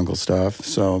and Garfunkel stuff.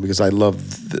 So because I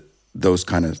love those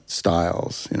kind of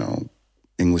styles,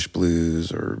 English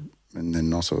blues and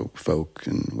then also folk,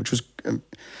 which was.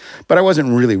 But I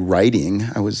wasn't really writing.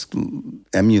 I was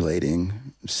emulating,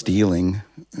 stealing,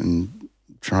 and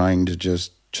trying to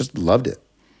just loved it.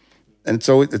 And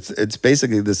so it's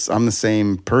basically this. I'm the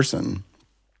same person.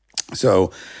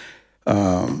 So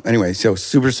anyway, so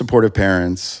super supportive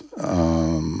parents.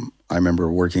 I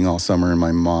remember working all summer, and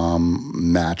my mom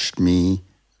matched me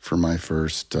for my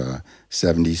first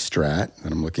 70s Strat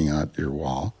that I'm looking at your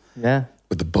wall. Yeah,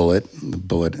 with the bullet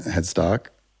headstock,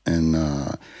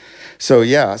 and. So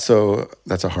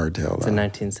that's a hardtail. It's a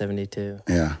 1972.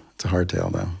 Yeah, it's a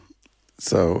hardtail though.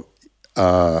 So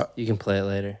you can play it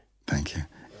later. Thank you.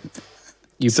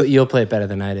 You'll play it better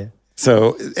than I do.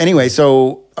 So anyway,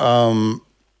 but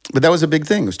that was a big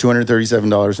thing. It was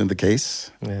 $237 in the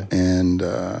case, and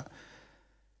got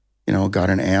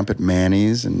an amp at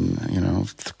Manny's, and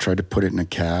tried to put it in a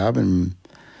cab, and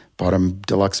bought a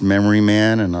deluxe Memory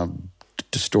Man and a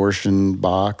distortion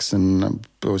box, and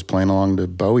I was playing along to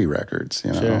Bowie records,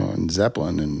 and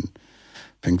Zeppelin and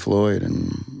Pink Floyd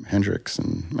and Hendrix,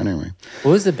 and anyway.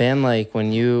 What was the band like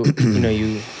when you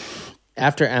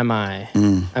after MI?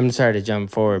 I'm sorry to jump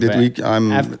forward, but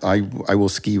I will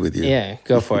ski with you. Yeah,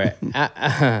 go for it.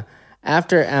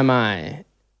 After MI,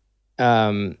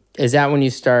 is that when you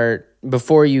start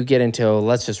before you get into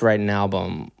let's just write an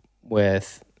album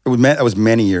with? That was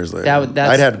many years later.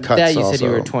 I'd had cuts that you also. said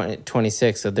you were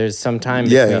 26, so there's some time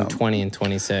between 20 and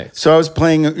 26. So I was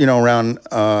playing, around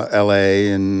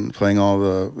L.A. and playing all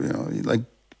the, like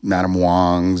Madame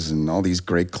Wong's and all these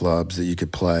great clubs that you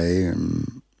could play.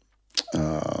 And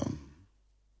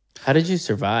how did you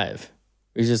survive?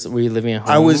 Were you living at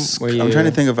home? I'm trying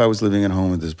to think if I was living at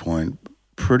home at this point.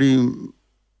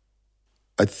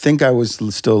 I think I was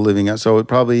still living out. So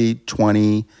probably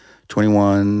 20.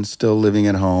 21, still living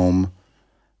at home.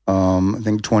 I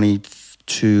think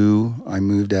 22, I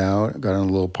moved out, got in a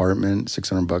little apartment,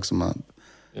 $600 a month.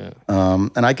 Yeah.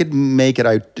 And I could make it.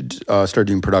 I started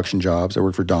doing production jobs. I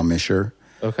worked for Don Mischer.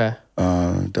 Okay.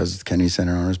 Does Kennedy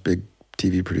Center Honors, big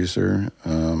TV producer.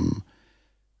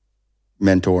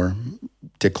 Mentor,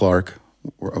 Dick Clark.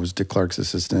 I was Dick Clark's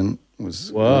assistant.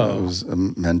 Was a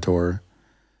mentor.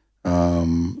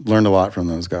 Learned a lot from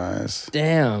those guys.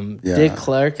 Damn, yeah. Dick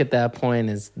Clark at that point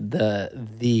is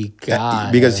the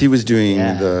guy because he was doing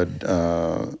he's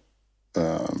got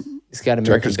American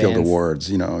Directors Guild Bands. Awards.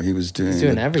 He was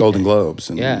doing everything. Golden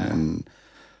Globes. And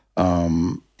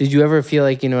did you ever feel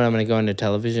like I'm going to go into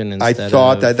television instead? I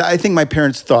thought that. I think my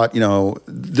parents thought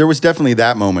there was definitely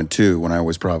that moment too when I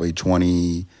was probably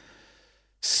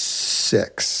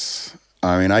 26.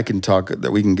 I mean, I can talk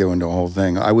that we can go into a whole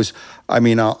thing. I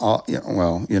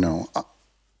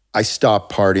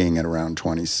stopped partying at around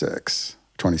 26,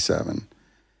 27.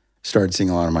 Started seeing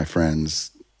a lot of my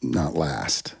friends not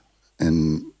last.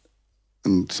 And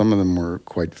some of them were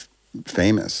quite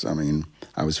famous. I mean,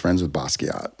 I was friends with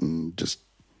Basquiat, and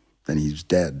then he was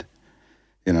dead.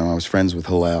 You know, I was friends with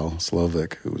Hillel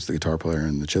Slovic, who was the guitar player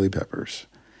in the Chili Peppers.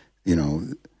 You know,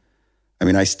 I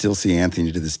mean, I still see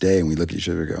Anthony to this day, and we look at each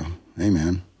other and go, hey,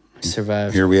 man.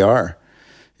 Survived. Here we are.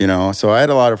 You know, so I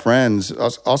had a lot of friends,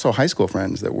 also high school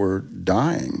friends, that were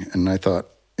dying. And I thought,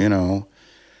 you know,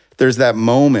 there's that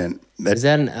moment. Is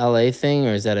that an LA thing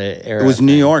or is that an era? It was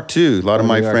New York, too. A lot of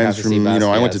my New York, friends from, obviously, you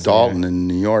know, I went to Basquiat's Dalton in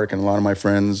New York, and a lot of my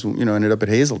friends, you know, ended up at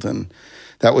Hazleton.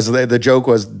 That was, the joke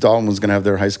was Dalton was going to have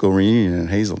their high school reunion in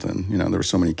Hazleton. You know, there were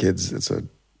so many kids. It's a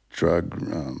drug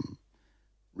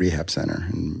rehab center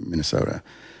in Minnesota.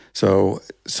 So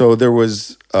there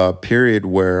was a period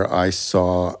where I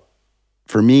saw,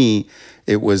 for me,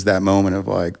 it was that moment of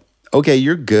like, okay,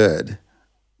 you're good,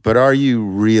 but are you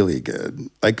really good?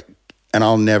 Like, and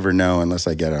I'll never know unless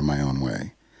I get out of my own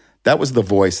way. That was the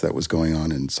voice that was going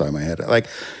on inside my head. Like,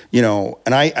 you know,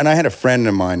 and I had a friend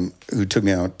of mine who took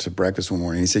me out to breakfast one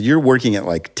morning. He said, you're working at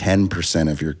like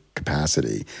 10% of your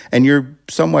capacity and you're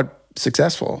somewhat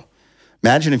successful.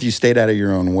 Imagine if you stayed out of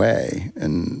your own way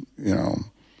and, you know,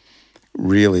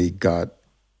 really got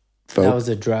focused. That was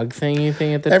a drug thing, you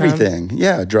think, at the time? Everything.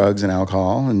 Yeah, drugs and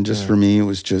alcohol. And just for me, I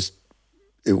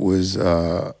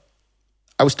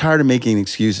was tired of making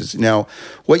excuses. Now,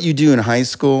 what you do in high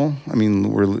school, I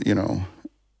mean, we're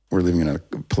living in a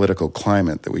political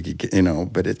climate that we could get, you know,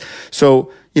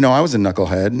 so, you know, I was a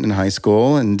knucklehead in high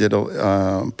school and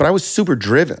but I was super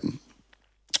driven,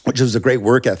 which was a great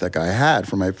work ethic I had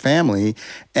for my family.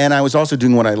 And I was also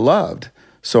doing what I loved.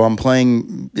 So I'm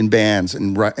playing in bands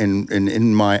and I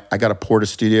got a Porta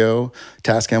Studio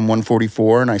Tascam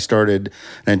 144, and I started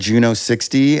a Juno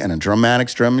 60 and a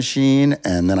Drummatics drum machine,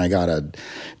 and then I got a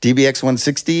DBX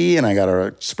 160 and I got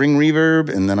a Spring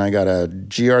Reverb, and then I got a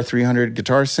GR 300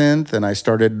 guitar synth, and I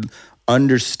started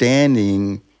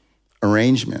understanding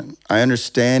arrangement. I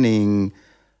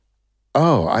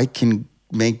can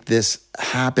make this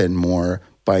happen more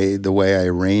by the way I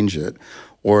arrange it,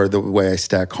 or the way I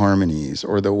stack harmonies,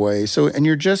 or the way, and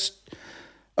you're just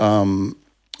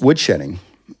woodshedding,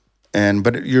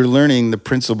 but you're learning the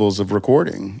principles of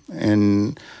recording,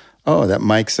 and that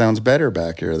mic sounds better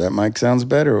back here, that mic sounds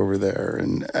better over there,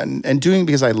 and doing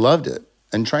because I loved it,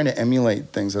 and trying to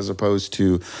emulate things as opposed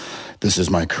to, this is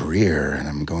my career, and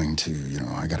I'm going to, you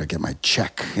know, I got to get my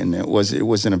check, and it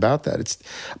wasn't about that. It's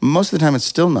most of the time it's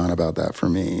still not about that for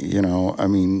me, you know. I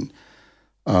mean,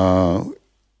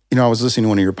 you know, I was listening to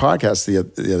one of your podcasts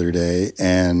the other day,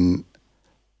 and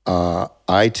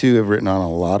I too have written on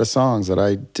a lot of songs that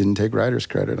I didn't take writer's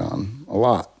credit on. A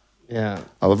lot. Yeah.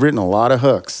 I've written a lot of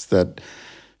hooks that,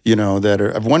 you know,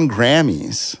 I've won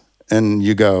Grammys, and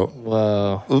you go,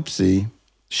 whoa, oopsie,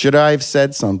 should I have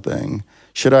said something?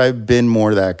 Should I have been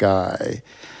more that guy?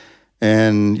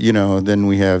 And, you know, then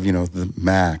we have, you know, the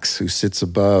Max who sits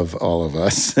above all of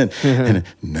us and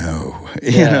no,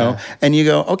 you know, and you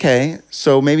go, okay,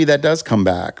 so maybe that does come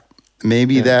back.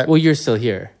 Maybe that. Well, you're still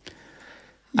here.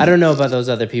 I don't know about those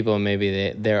other people.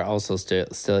 Maybe they're also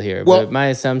still here. Well, but my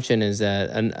assumption is that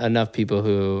enough people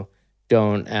who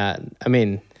don't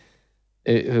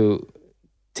who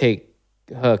take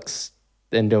hooks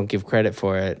and don't give credit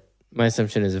for it. My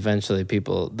assumption is eventually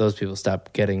those people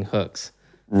stop getting hooks.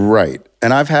 Right.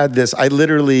 And I've had this, I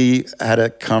literally had a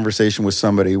conversation with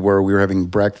somebody where we were having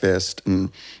breakfast, and,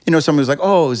 you know, somebody was like,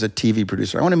 oh, he's a TV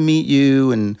producer. I want to meet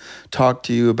you and talk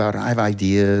to you about, I have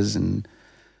ideas. And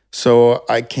so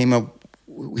I came up,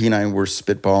 he and I were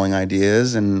spitballing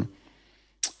ideas, and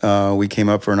we came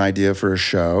up for an idea for a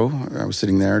show. I was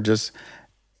sitting there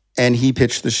and he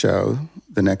pitched the show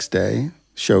the next day.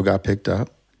 Show got picked up.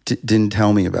 Didn't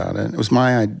tell me about it. It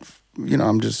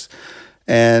was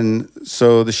and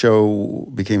so the show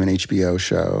became an HBO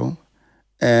show,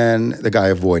 and the guy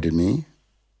avoided me.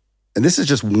 And this is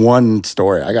just one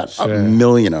story. I got a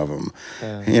million of them.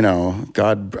 Yeah. You know,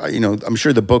 God, you know, I'm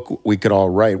sure the book we could all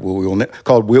write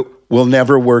called "We'll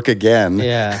Never Work Again."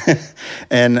 Yeah.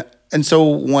 and so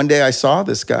one day I saw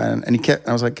this guy, and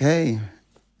I was like, "Hey,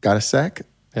 got a sec?"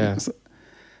 Yeah.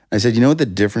 I said, "You know what the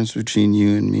difference between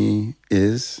you and me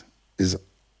is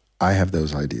I have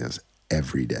those ideas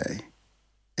every day.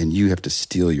 And you have to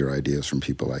steal your ideas from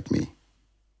people like me.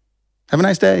 Have a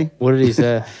nice day." What did he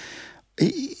say?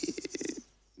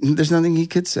 There's nothing he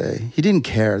could say. He didn't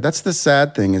care. That's the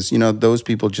sad thing is, you know, those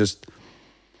people just,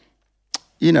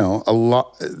 you know,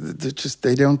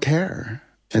 they don't care.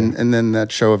 Sure. And then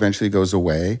that show eventually goes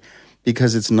away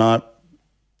because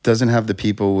doesn't have the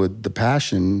people with the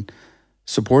passion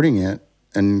supporting it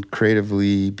and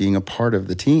creatively being a part of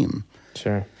the team.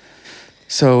 Sure.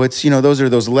 So it's, you know, those are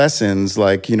those lessons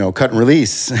like, you know, cut and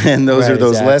release. And those are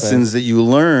those lessons that you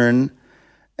learn.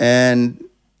 And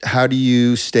how do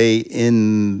you stay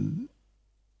in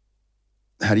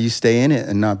how do you stay in it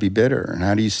and not be bitter? And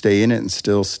how do you stay in it and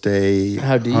still stay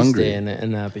How do you hungry? stay in it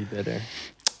and not be bitter?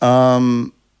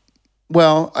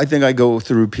 Well, I think I go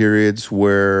through periods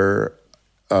where,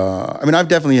 I've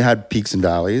definitely had peaks and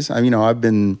valleys. I've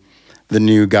been the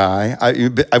new guy.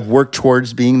 I've worked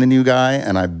towards being the new guy,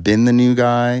 and I've been the new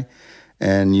guy.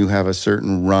 And you have a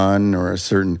certain run or a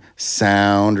certain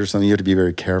sound or something. You have to be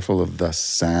very careful of the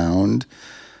sound.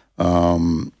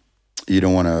 You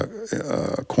don't want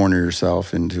to corner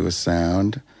yourself into a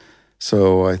sound.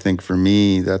 So I think for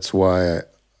me, that's why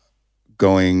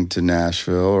going to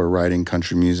Nashville or writing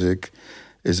country music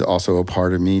is also a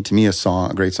part of me. To me, a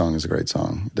great song is a great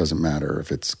song. It doesn't matter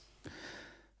if it's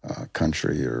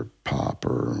country or pop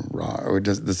or rock. Or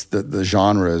the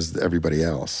genre is everybody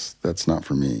else. That's not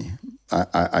for me.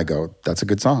 I go, that's a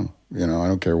good song. I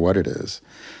don't care what it is.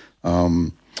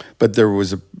 But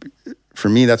for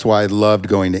me, that's why I loved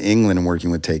going to England and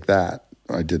working with Take That.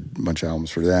 I did a bunch of albums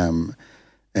for them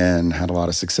and had a lot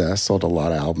of success, sold a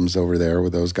lot of albums over there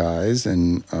with those guys,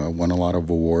 and won a lot of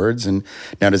awards. And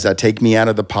now, does that take me out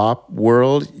of the pop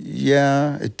world?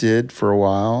 Yeah, it did for a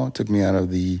while. It took me out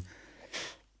of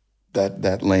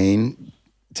that lane.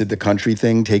 Did the country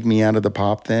thing take me out of the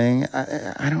pop thing?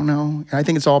 I don't know. I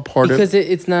think it's all part of... Because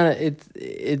it's not...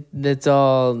 It's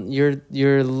all...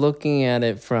 You're looking at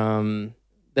it from...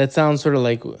 That sounds sort of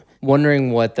like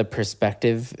wondering what the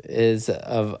perspective is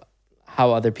of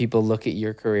how other people look at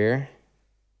your career.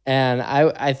 And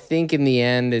I think in the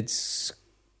end, it's...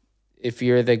 If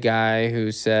you're the guy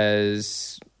who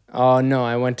says, oh, no,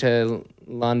 I went to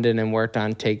London and worked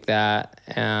on Take That,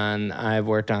 and I've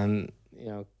worked on,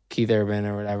 Keith Urban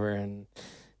or whatever in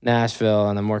Nashville,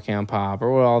 and I'm working on pop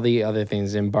or all the other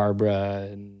things in Barbara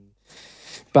and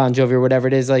Bon Jovi or whatever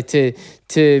it is. Like to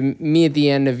me at the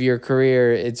end of your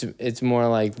career, it's more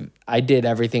like I did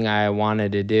everything I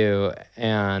wanted to do,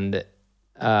 and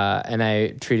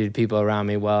I treated people around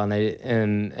me well,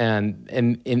 and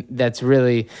that's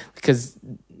really because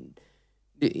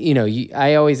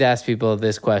I always ask people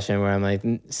this question where I'm like,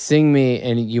 sing me,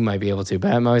 and you might be able to,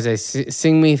 but I'm always like,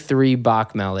 sing me 3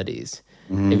 Bach melodies.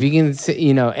 Mm-hmm. If you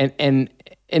can, and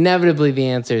inevitably the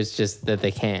answer is just that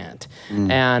they can't. Mm.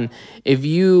 And if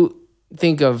you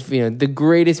think of, the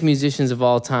greatest musicians of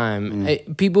all time,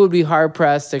 people would be hard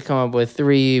pressed to come up with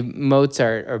 3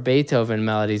 Mozart or Beethoven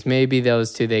melodies. Maybe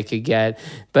those 2 they could get,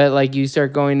 but like you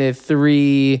start going to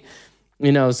 3,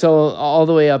 so all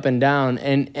the way up and down,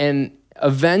 and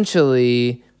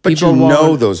eventually, but people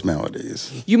know those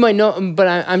melodies. You might know, but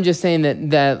I'm just saying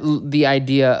that the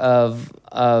idea of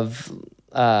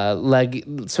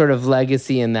sort of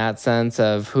legacy in that sense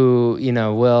of who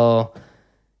will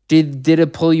did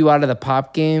it pull you out of the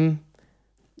pop game?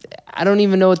 I don't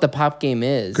even know what the pop game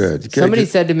is. Good. Somebody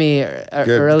said to me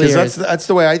earlier. Because that's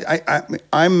the way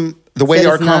I'm. The way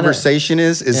our conversation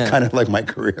is kind of like my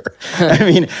career.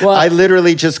 I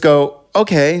literally just go,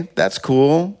 okay, that's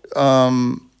cool.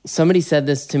 Somebody said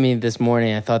this to me this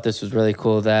morning. I thought this was really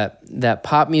cool, that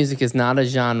pop music is not a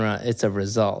genre, it's a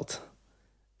result.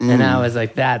 And I was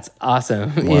like, that's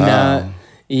awesome. Wow.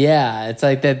 Yeah, it's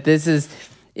like that. This is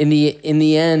in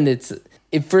the end,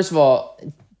 first of all,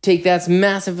 Take That's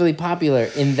massively popular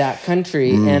in that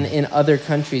country and in other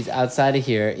countries outside of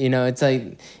here. It's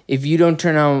like if you don't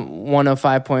turn on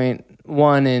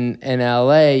 105.1 in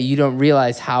LA, you don't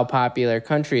realize how popular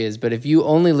country is. But if you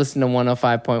only listen to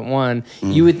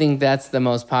 105.1, you would think that's the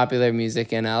most popular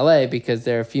music in LA because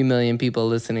there are a few million people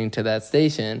listening to that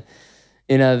station.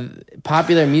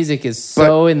 Popular music is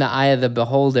so in the eye of the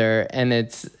beholder, and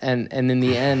it's and in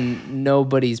the end,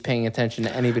 nobody's paying attention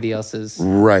to anybody else's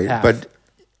path. But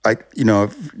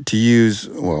to use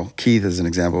Keith as an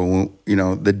example,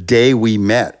 the day we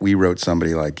met, we wrote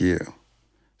Somebody Like You.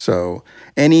 So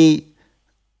I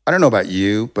don't know about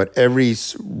you, but every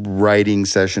writing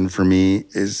session for me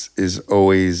is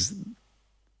always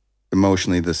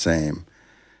emotionally the same: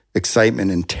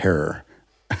 excitement and terror.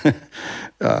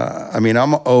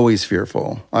 I'm always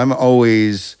fearful.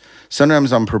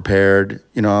 Sometimes I'm prepared,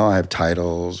 I have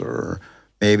titles or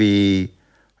maybe,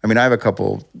 I have a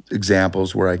couple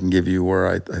examples where I can give you where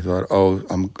I thought,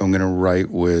 I'm going to write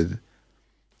with,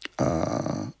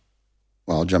 I'll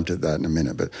jump to that in a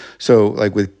minute. But so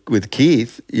like with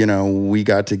Keith, we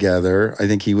got together. I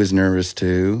think he was nervous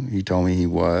too. He told me he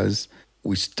was.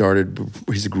 He's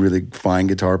a really fine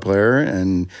guitar player,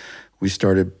 and we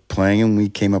started playing, and we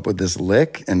came up with this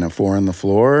lick and a 4 on the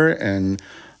floor, and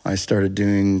I started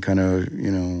doing kind of,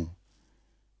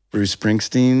 Bruce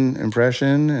Springsteen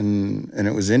impression, and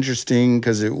it was interesting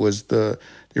because it was the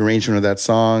arrangement of that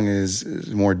song is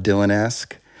more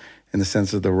Dylan-esque in the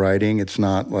sense of the writing. It's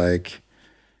not like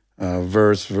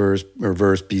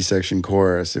verse, B section,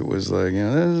 chorus. It was like, you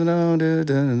know,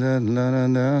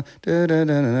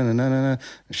 it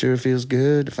sure feels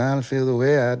good to finally feel the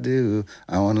way I do.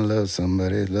 I want to love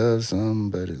somebody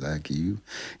like you.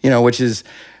 You know, which is,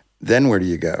 then where do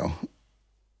you go?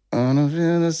 I want to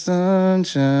feel the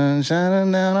sunshine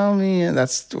shining down on me. And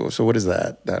that's, so what is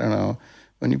that? I don't know.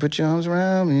 When you put your arms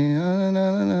around me,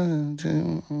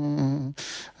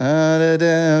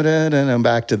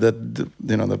 back to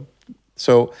the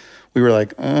so we were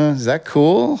like, is that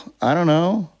cool? I don't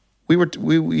know. We were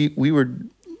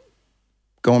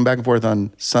going back and forth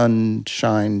on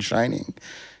sunshine shining.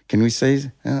 Can we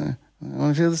say, I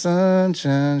want to feel the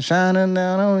sunshine shining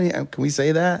down on me? Can we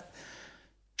say that?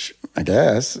 I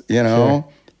guess, you know.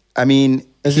 Sure. I mean,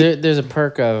 there's a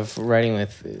perk of writing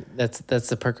with that's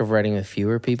the perk of writing with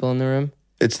fewer people in the room.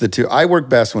 It's the two. I work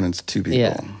best when it's two people.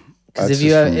 Yeah, because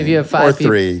if you have five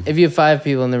people, if you have 5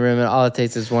 people in the room, and all it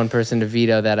takes is one person to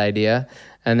veto that idea,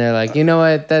 and they're like, you know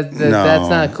what, that's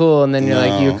not cool, and then you're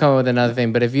like, you come up with another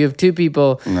thing. But if you have 2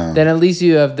 people, then at least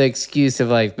you have the excuse of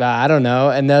like, I don't know,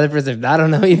 and the other person, I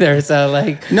don't know either. So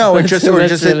like, no, or just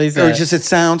it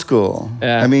sounds cool.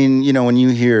 Yeah. I mean, you know, when you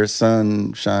hear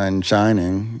sunshine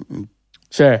shining.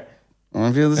 Sure. I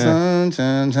want to feel the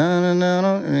sunshine shining down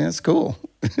on me. That's cool.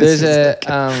 There's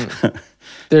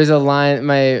there's a line.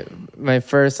 My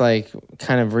first like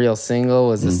kind of real single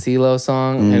was a CeeLo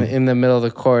song, and in the middle of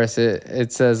the chorus,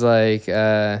 it says like,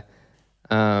 for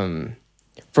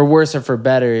worse or for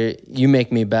better, you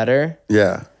make me better.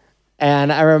 Yeah.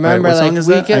 And I remember what song is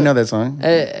that? I know that song.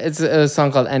 It's a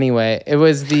song called Anyway. It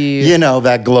was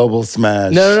that global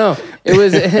smash. No. It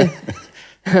was.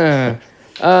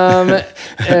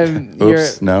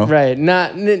 Oops, no. Right.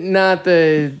 Not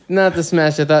the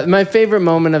smash I thought. My favorite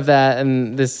moment of that,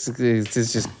 and this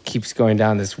just keeps going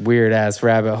down this weird ass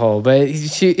rabbit hole, but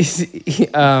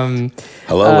hello and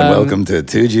welcome to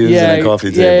Two Jews and a Coffee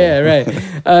Table. Yeah, right.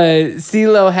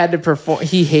 CeeLo had to perform.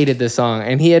 He hated the song,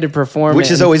 and he had to perform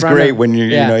Which is always great when you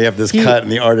know you have this cut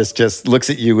and the artist just looks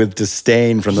at you with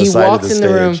disdain from the side of the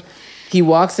stage. He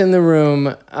walks in the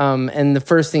room, and the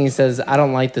first thing he says, I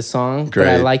don't like the song, but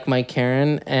I like Mike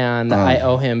Caren, and I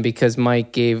owe him because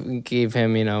Mike gave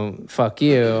him, you know, fuck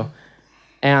you.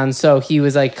 And so he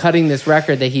was like cutting this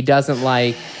record that he doesn't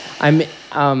like.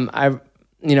 I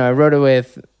wrote it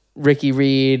with Ricky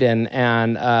Reed and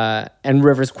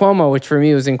Rivers Cuomo, which for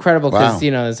me was incredible because you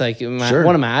know it's like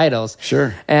one of my idols.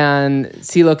 Sure. And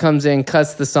CeeLo comes in,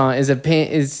 cuts the song.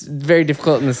 Is very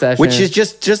difficult in the session. Which is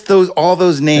just all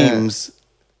those names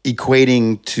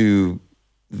equating to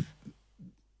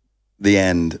the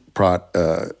end.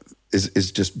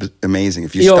 Is just amazing.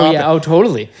 If you stop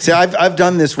totally. See, I've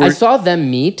done this. I saw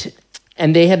them meet.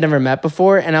 And they had never met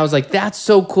before, and I was like, that's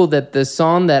so cool that the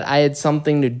song that I had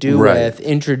something to do with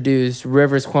introduced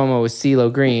Rivers Cuomo with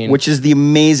CeeLo Green. Which is the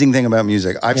amazing thing about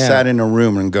music. I've sat in a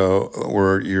room and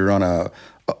where you're on a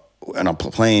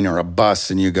plane or a bus,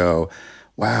 and you go,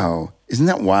 wow, isn't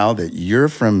that wild that you're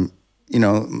from, you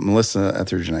know, Melissa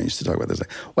Etheridge and I used to talk about this, like,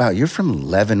 wow, you're from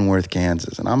Leavenworth,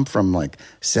 Kansas, and I'm from like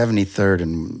 73rd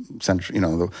and Central, you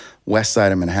know, the west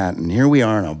side of Manhattan. Here we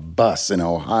are on a bus in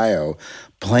Ohio,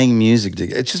 playing music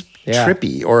together. It's just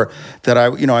trippy. Or that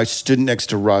I stood next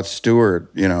to Rod Stewart,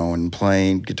 you know, and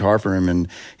playing guitar for him, and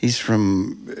he's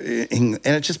from England,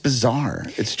 and it's just bizarre.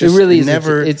 It's just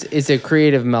it's a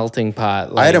creative melting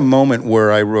pot. I had a moment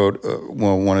where I wrote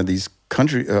one of these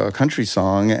country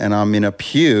song, and I'm in a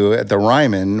pew at the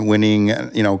Ryman winning,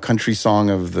 you know, country song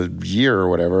of the year or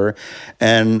whatever,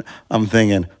 and I'm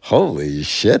thinking, holy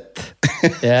shit.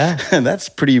 Yeah. And that's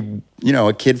pretty, you know,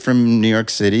 a kid from New York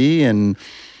City, and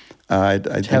I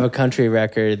have a country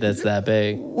record that's that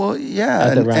big. Well,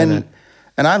 yeah,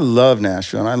 and I love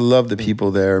Nashville, and I love the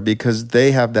people there because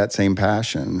they have that same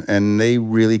passion, and they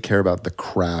really care about the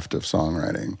craft of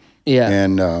songwriting. Yeah,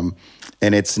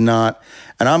 and it's not,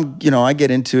 and I'm, you know, I get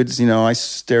into it. You know, I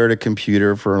stare at a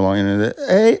computer for a long time.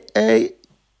 Hey,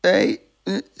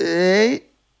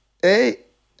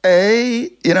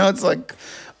 you know, it's like,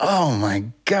 oh my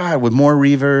God, with more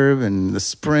reverb and the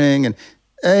spring and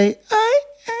it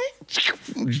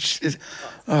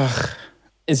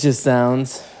just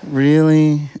sounds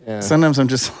really. Yeah. Sometimes I'm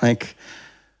just like,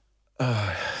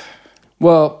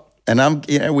 well, and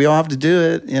we all have to do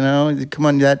it, you know. Come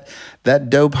on, that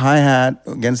dope hi hat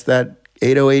against that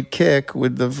 808 kick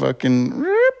with the fucking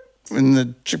and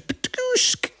the,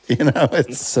 you know,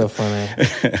 it's so funny.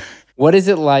 What is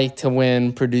it like to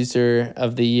win Producer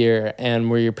of the Year? And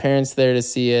were your parents there to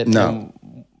see it? No.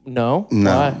 No?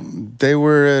 Why? They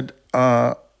were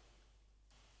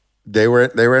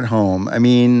at home. I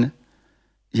mean,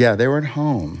 Yeah, they were at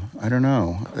home. I don't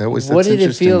know. What did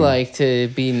it feel like to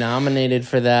be nominated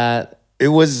for that? It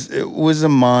was a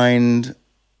mind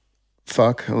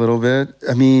fuck a little bit.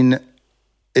 I mean,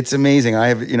 it's amazing. I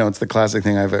have, it's the classic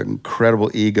thing. I have an incredible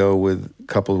ego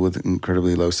coupled with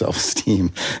incredibly low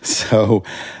self-esteem. So,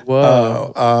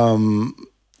 whoa.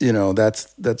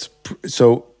 That's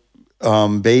so.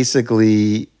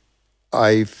 Basically,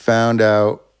 I found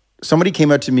out somebody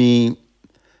came up to me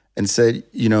and said,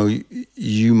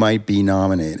 you might be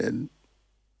nominated.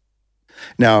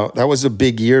 Now, that was a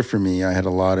big year for me. I had a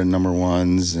lot of number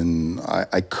ones, and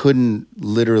I couldn't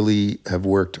literally have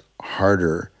worked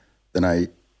harder than I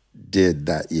did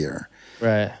that year.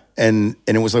 Right. And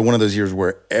it was like one of those years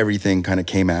where everything kind of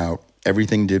came out,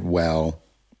 everything did well.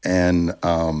 And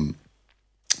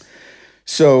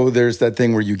so there's that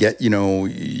thing where you get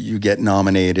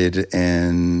nominated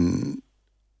and,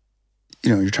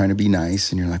 you're trying to be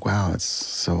nice and you're like, wow,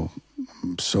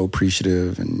 I'm so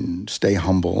appreciative and stay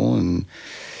humble and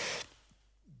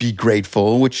be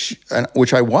grateful, which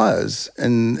I was.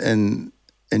 And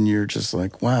you're just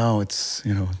like, wow, it's,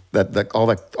 that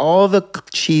all the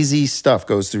cheesy stuff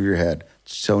goes through your head.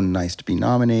 It's so nice to be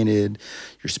nominated.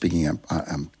 You're speaking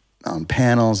on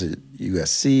panels at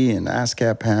USC and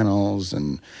ASCAP panels,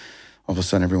 and all of a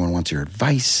sudden everyone wants your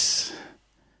advice.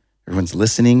 Everyone's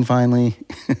listening finally.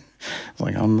 It's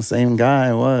like, I'm the same guy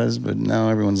I was, but now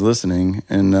everyone's listening.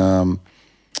 And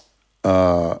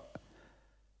the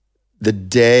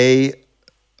day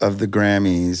of the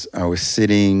Grammys, I was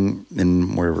sitting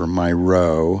in wherever my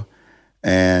row,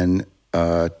 and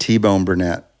T-Bone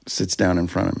Burnett sits down in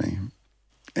front of me,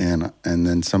 and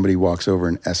then somebody walks over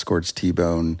and escorts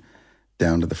T-Bone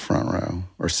down to the front row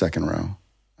or second row,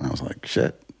 and I was like,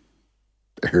 shit,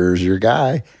 here's your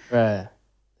guy. Right.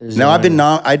 Now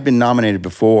I'd been nominated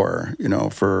before,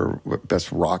 for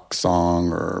best rock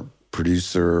song or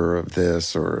producer of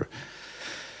this or.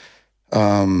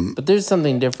 But there's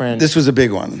something different. This was a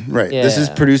big one, right? Yeah. This is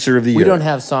producer of the year. We don't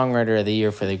have songwriter of the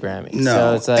year for the Grammys.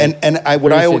 No, so it's like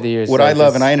what I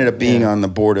love, and I ended up being on the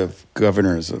board of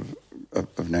governors of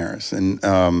NARAS,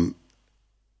 and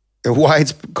why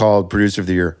it's called producer of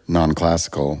the year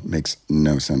non-classical makes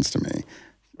no sense to me.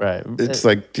 Right. It's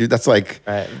like, dude, that's like,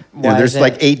 right. There's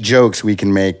like 8 jokes we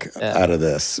can make out of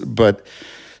this. But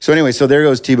so anyway, so there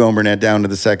goes T-Bone Burnett down to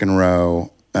the second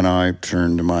row, and I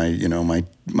turn to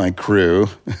my crew,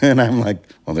 and I'm like,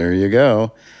 well, there you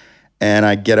go. And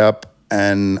I get up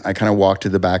and I kind of walk to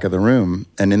the back of the room,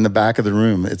 and in the back of the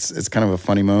room, it's kind of a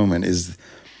funny moment. Is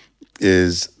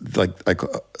like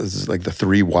the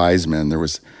 3 wise men. There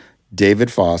was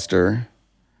David Foster,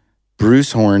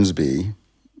 Bruce Hornsby,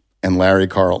 and Larry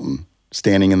Carlton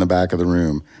standing in the back of the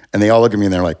room. And they all look at me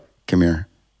and they're like, come here.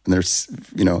 And they're,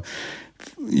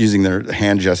 using their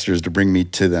hand gestures to bring me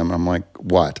to them. I'm like,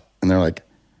 what? And they're like,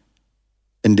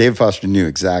 and David Foster knew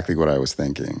exactly what I was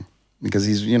thinking because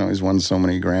he's won so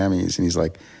many Grammys. And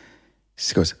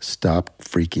he goes, stop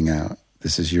freaking out.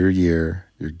 This is your year.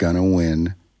 You're gonna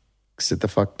win. Sit the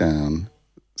fuck down.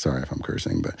 Sorry if I'm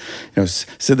cursing, but,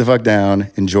 sit the fuck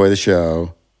down, enjoy the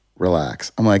show,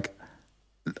 relax. I'm like,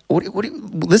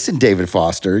 listen, David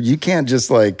Foster, you can't just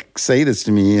like say this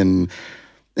to me. And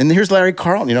here's Larry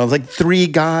Carlton, it's like 3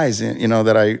 guys,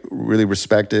 that I really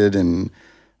respected. And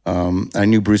I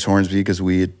knew Bruce Hornsby because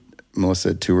Melissa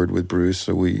had toured with Bruce.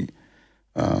 So we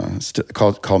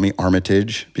call me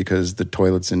Armitage because the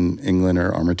toilets in England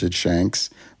are Armitage Shanks,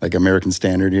 like American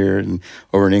Standard here. And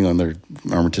over in England, they're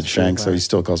Armitage Shanks. So he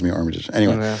still calls me Armitage.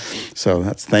 Anyway, so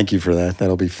thank you for that.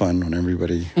 That'll be fun when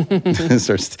everybody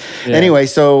starts. Yeah. Anyway,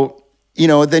 so,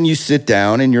 then you sit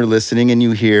down and you're listening and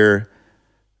you hear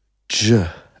J.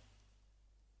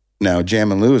 Now,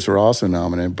 Jam and Lewis were also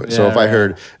nominated. But so if I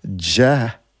heard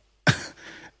J,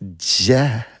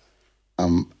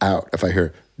 I'm out. If I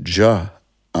hear J,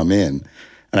 I'm in.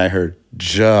 And I heard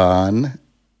John,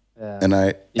 and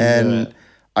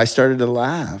I started to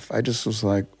laugh. I just was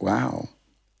like, wow.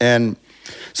 And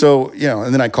so,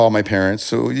 and then I call my parents.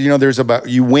 So,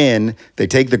 you win, they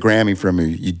take the Grammy from you.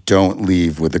 You don't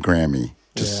leave with the Grammy.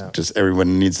 Just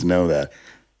everyone needs to know that.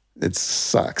 It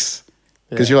sucks.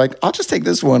 Because you're like, I'll just take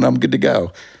this one. I'm good to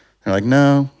go. They're like,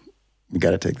 no, we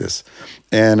got to take this.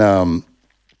 And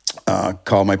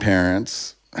called my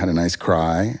parents, had a nice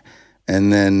cry,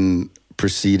 and then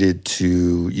proceeded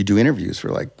to, you do interviews for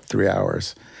like 3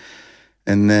 hours.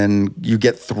 And then you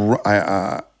get through,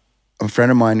 a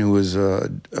friend of mine who was a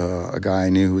guy I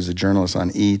knew who was a journalist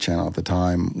on E! Channel at the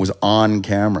time was on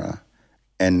camera.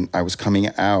 And I was coming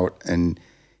out, and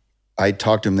I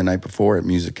talked to him the night before at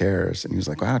Music Cares, and he was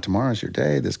like, wow, tomorrow's your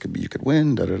day. You could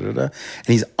win, da-da-da-da. And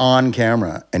he's on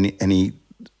camera, and he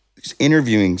he's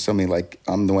interviewing somebody like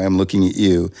I'm the way I'm looking at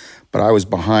you, but I was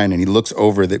behind, and he looks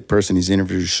over the person he's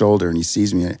interviewing shoulder, and he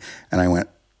sees me, and I went,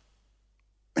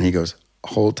 and he goes,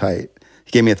 hold tight.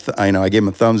 He gave me I gave him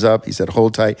a thumbs up. He said,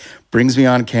 hold tight. Brings me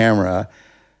on camera,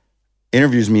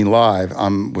 interviews me live.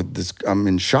 I'm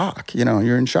in shock.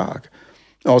 You're in shock.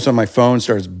 All of a sudden, my phone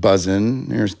starts buzzing.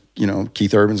 There's,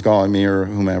 Keith Urban's calling me or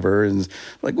whomever, and it's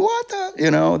like, what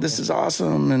the, this is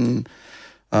awesome, and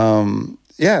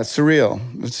it's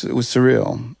surreal. It was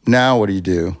surreal. Now, what do you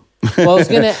do? Well,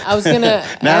 I was gonna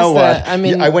now ask what? that. I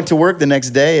mean, I went to work the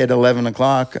next day at 11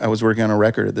 o'clock. I was working on a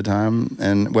record at the time,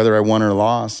 and whether I won or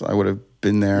lost, I would have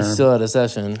been there. Still at a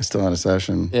session. Still at a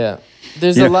session. Yeah.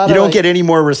 There's a lot of... You don't get any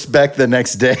more respect the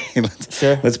next day.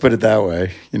 Sure. Let's put it that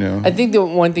way, I think the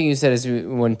one thing you said is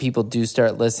when people do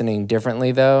start listening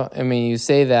differently, though. I mean, you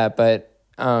say that, but,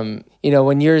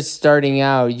 when you're starting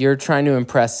out, you're trying to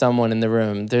impress someone in the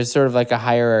room. There's sort of like a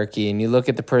hierarchy, and you look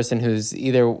at the person who's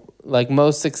either like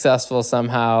most successful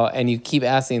somehow, and you keep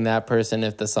asking that person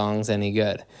if the song's any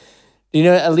good.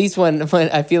 At least when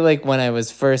I feel like when I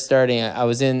was first starting, I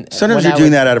was in... Sometimes you're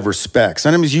doing that out of respect.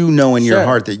 Sometimes in your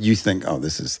heart that you think, oh,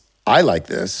 I like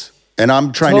this. And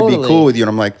I'm trying to be cool with you. And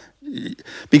I'm like,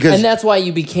 because... And that's why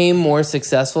you became more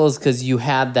successful, is because you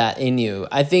had that in you.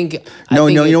 I think... No,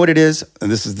 you know what it is?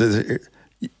 And this is...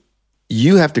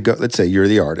 You have to go... Let's say you're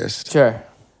the artist. Sure.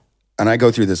 And I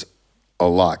go through this a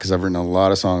lot because I've written a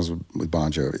lot of songs with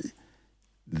Bon Jovi.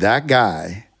 That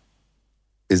guy...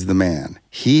 is the man.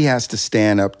 He has to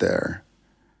stand up there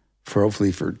for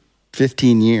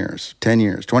 15 years, 10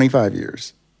 years, 25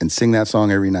 years, and sing that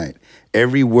song every night.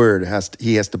 Every word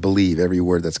he has to believe every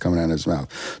word that's coming out of his mouth.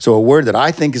 So a word that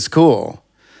I think is cool,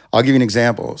 I'll give you an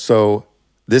example. So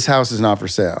This House Is Not For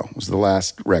Sale was the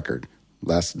last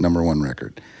number one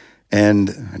record. And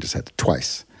I just had to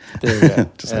twice. There you go.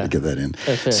 Just had to get that in.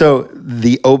 Sure. So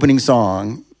the opening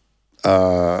song,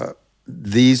 on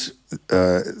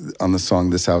the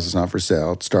song This House Is Not For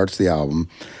Sale, it starts the album.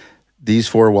 These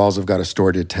four walls have got a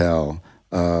story to tell.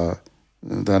 There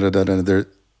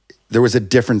was a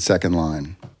different second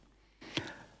line.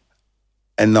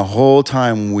 And the whole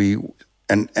time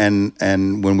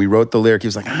and when we wrote the lyric, he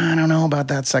was like, I don't know about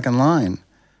that second line.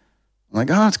 I'm like,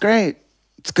 oh, it's great.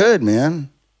 It's good, man.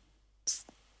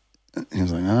 He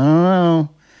was like, I don't know.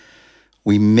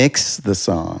 We mixed the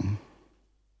song,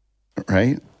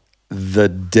 right? The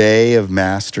day of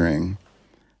mastering.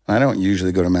 I don't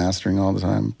usually go to mastering all the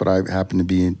time, but I happened to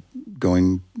be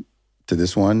going to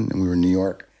this one, and we were in New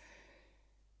York.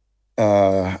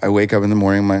 I wake up in the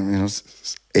morning,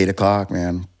 it's 8 o'clock,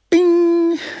 man.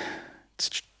 Bing!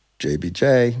 It's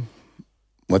JBJ.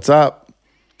 What's up?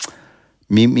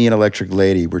 Meet me at Electric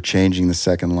Lady. We're changing the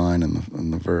second line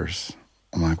in the verse.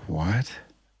 I'm like, what?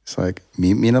 It's like,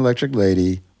 meet me at Electric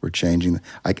Lady. We're changing.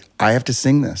 I have to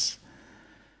sing this.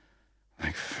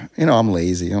 Like, I'm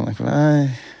lazy. I'm like,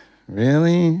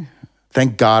 really?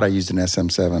 Thank God I used an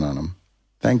SM7 on him.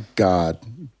 Thank God.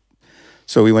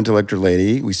 So we went to Electric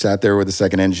Lady. We sat there with the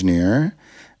second engineer,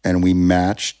 and we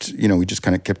matched. We just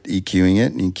kind of kept EQing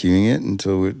it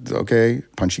until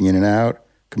punching in and out,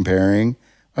 comparing.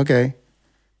 Okay,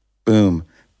 boom.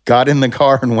 Got in the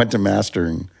car and went to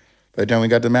mastering. By the time we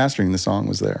got to mastering, the song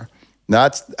was there.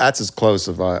 That's as close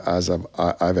as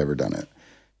I've ever done it.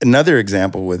 Another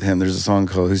example with him, there's a song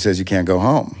called Who Says You Can't Go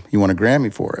Home? He won a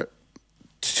Grammy for it.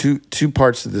 Two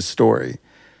parts of this story.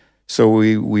 So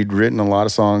we'd written a lot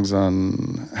of songs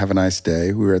on Have a Nice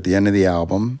Day. We were at the end of the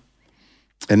album.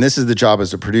 And this is the job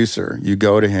as a producer. You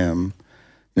go to him,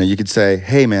 you could say,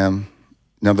 hey, man,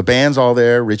 now the band's all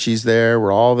there, Richie's there,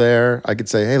 we're all there. I could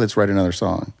say, hey, let's write another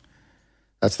song.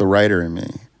 That's the writer in me.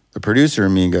 The producer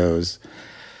in me goes,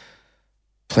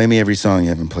 play me every song you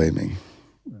haven't played me.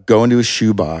 Go into a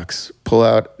shoebox, pull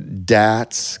out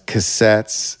DATs,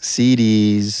 cassettes,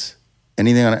 CDs,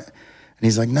 anything on it. And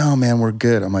he's like, no, man, we're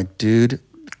good. I'm like, dude,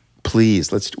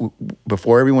 please,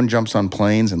 before everyone jumps on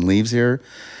planes and leaves here,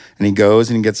 and he goes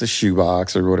and he gets a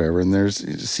shoebox or whatever, and there's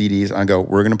CDs. I go,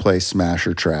 we're going to play Smash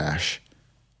or Trash.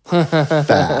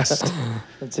 Fast.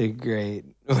 That's a great...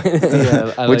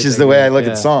 yeah, which is the way I look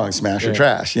at songs, Smash or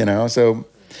Trash, So,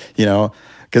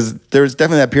 because there's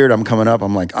definitely that period I'm coming up,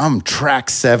 I'm like, I'm track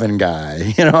 7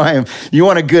 guy. You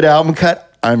want a good album cut?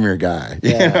 I'm your guy,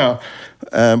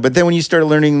 But then when you start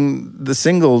learning the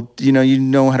single, you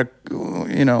know how to,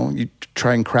 you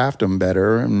try and craft them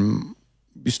better, and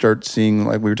you start seeing,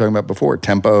 like we were talking about before,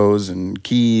 tempos and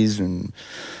keys and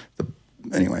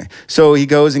anyway. So he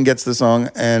goes and gets the song,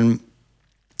 and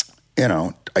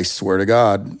I swear to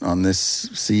God, on this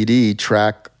CD,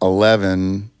 track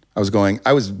 11,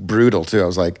 I was brutal too. I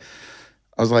was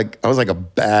I was like a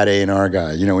bad A&R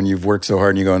guy. You know, when you've worked so hard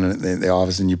and you go in the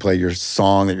office and you play your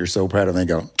song that you're so proud of, and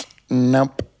they go,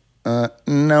 nope,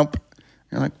 nope.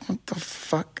 You're like, what the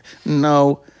fuck?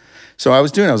 No. So I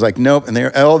was like, nope.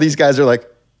 And all these guys are like,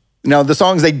 now the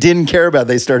songs they didn't care about,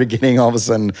 they started getting all of a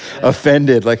sudden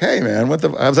offended. Like, hey man, what the?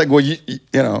 I was like, well, you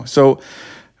know. So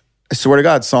I swear to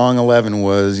God, song 11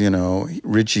 was, you know,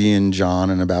 Richie and John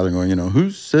and about going, you know,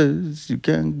 who says you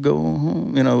can't go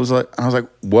home? You know, it was like, I was like,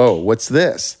 whoa, what's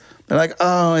this? They're like,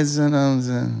 oh, it's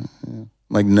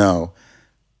like, no,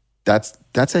 that's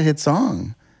a hit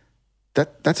song.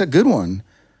 That's a good one.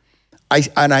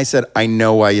 I said, I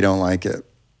know why you don't like it.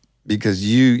 Because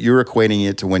you're equating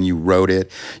it to when you wrote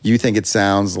it. You think it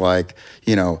sounds like,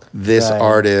 you know, this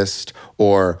artist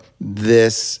or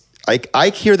this. I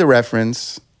hear the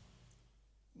reference.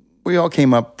 We all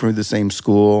came up through the same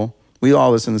school. We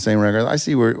all listen to the same record. I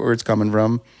see where it's coming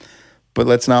from. But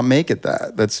let's not make it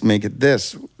that. Let's make it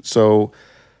this. So,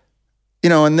 you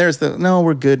know, and there's no,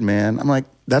 we're good, man. I'm like,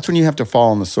 that's when you have to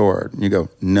fall on the sword. And you go,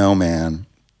 no, man,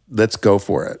 let's go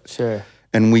for it. Sure.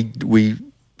 And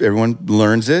everyone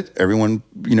learns it. Everyone,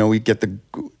 you know, we get the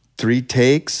 3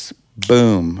 takes,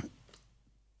 boom.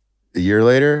 A year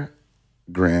later,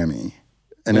 Grammy.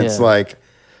 And it's like,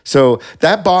 so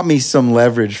that bought me some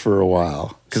leverage for a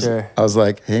while. Because I was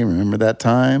like, hey, remember that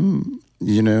time?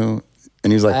 You know?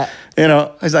 And he's like, you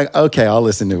know, I was like, okay, I'll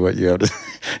listen to what you have to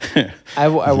say. I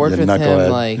worked with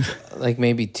him like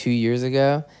maybe 2 years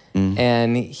ago.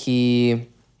 And he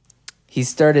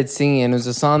started singing. And it was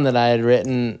a song that I had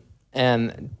written.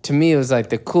 And to me, it was like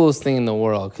the coolest thing in the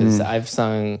world because I've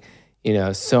sung, you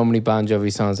know, so many Bon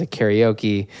Jovi songs at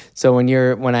karaoke. So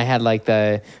when I had like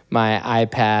my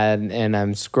iPad and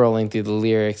I'm scrolling through the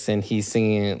lyrics and he's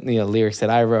singing, you know, lyrics that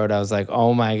I wrote, I was like,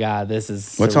 oh my God, this is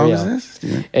surreal. What song is this?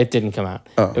 Yeah. It didn't come out.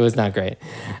 Oh. It was not great.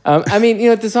 I mean, you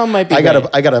know, the song might be. I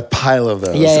got a pile of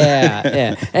those.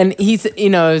 Yeah. And he's, you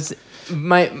know,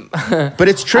 but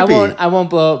it's trippy. I won't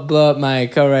blow up my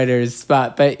co-writer's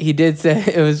spot, but he did say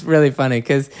it was really funny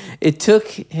because it took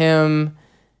him,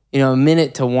 you know, a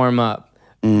minute to warm up.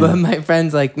 But my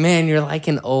friend's like, man, you're like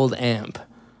an old amp.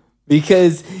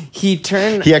 Because he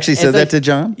actually said that to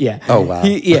John? Yeah. Oh wow.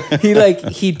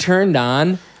 He turned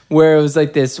on where it was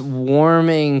like this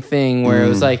warming thing where it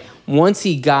was like once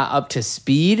he got up to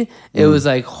speed, it was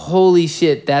like, holy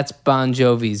shit, that's Bon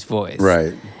Jovi's voice.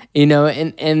 Right. You know,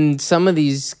 and some of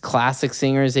these classic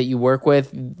singers that you work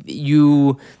with,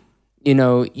 you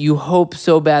know, you hope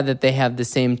so bad that they have the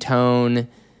same tone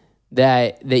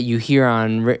that you hear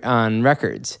on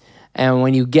records. And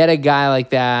when you get a guy like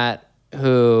that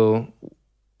who's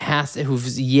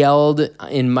yelled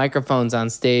in microphones on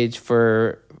stage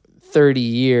for 30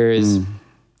 years,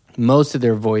 most of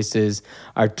their voices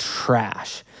are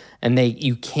trash, and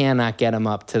you cannot get them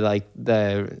up to like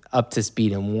up to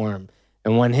speed and warm.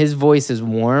 And when his voice is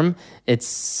warm,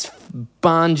 it's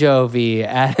Bon Jovi.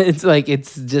 It's like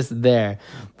it's just there.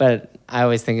 But I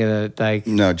always think of it like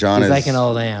John is is like an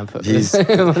old amp. He's one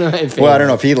of my favorites. Well, I don't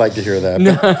know if he'd like to hear that.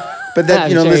 But that,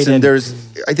 you know, listen.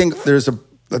 I think there's a.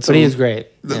 But he is great.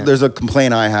 There's a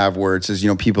complaint I have where it says, you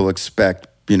know, people expect,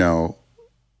 you know,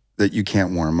 that you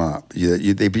can't warm up.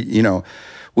 You know,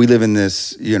 we live in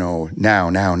this, you know,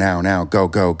 now,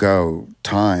 go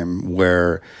time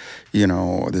where, you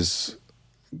know, this.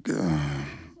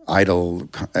 Idol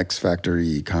X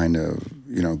Factor-y kind of,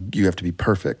 you know, you have to be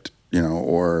perfect, you know,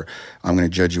 or I'm going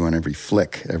to judge you on every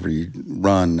flick, every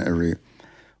run,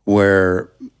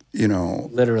 where, you know,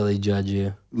 literally judge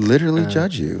you,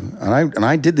 judge you. And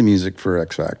I did the music for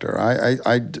X Factor.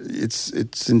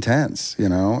 It's intense, you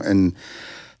know, and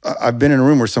I've been in a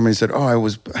room where somebody said, oh, I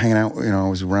was hanging out, you know, I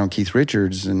was around Keith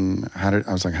Richards and I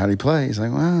was like, how did he play? He's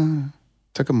like, well,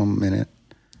 took him a minute.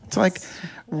 It's like,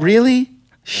 really?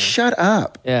 Shut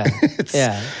up. Yeah.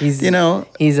 He's, you know,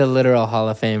 he's a literal Hall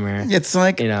of Famer. It's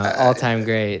like, you know, all-time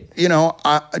great. You know,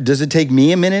 does it take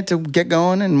me a minute to get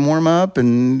going and warm up?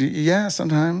 And yeah,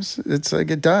 sometimes it's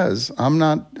like it does.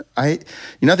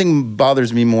 Nothing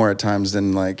bothers me more at times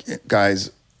than like guys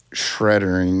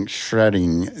shredding,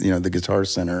 you know, the Guitar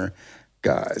Center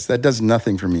guys. That does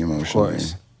nothing for me emotionally. Of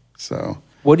course. So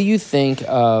what do you think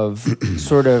of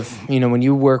sort of, you know, when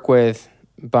you work with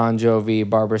Bon Jovi,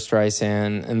 Barbra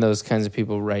Streisand, and those kinds of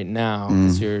people right now,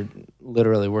 because you're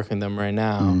literally working them right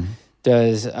now,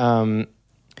 do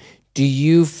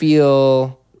you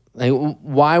feel like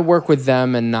why work with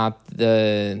them and not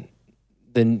the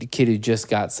kid who just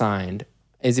got signed?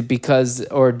 Is it because,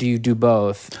 or do you do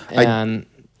both? And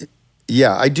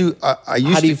I do.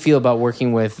 How do you feel about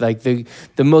working with like the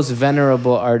most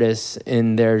venerable artists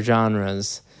in their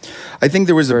genres? I think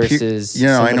there was versus I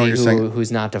know somebody what you're saying.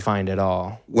 who's not defined at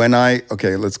all.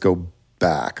 Let's go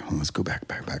back.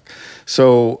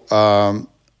 So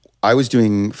I was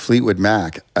doing Fleetwood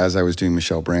Mac as I was doing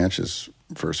Michelle Branch's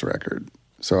first record.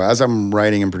 So as I'm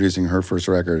writing and producing her first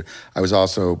record, I was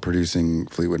also producing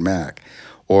Fleetwood Mac.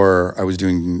 Or I was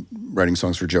writing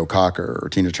songs for Joe Cocker or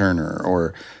Tina Turner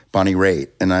or Bonnie Raitt.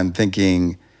 And I'm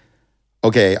thinking,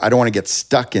 okay, I don't want to get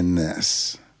stuck in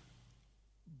this,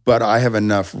 but I have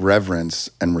enough reverence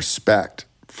and respect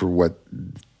for what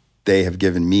they have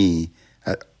given me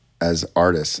as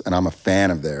artists, and I'm a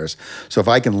fan of theirs. So if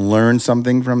I can learn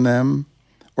something from them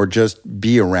or just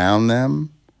be around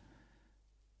them,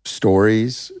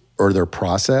 stories or their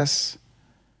process.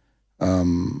 I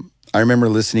remember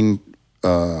listening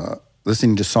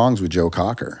to songs with Joe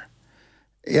Cocker.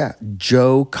 Yeah,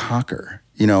 Joe Cocker.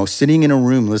 Sitting in a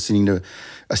room listening to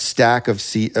a stack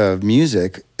of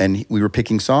music, and we were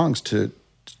picking songs to.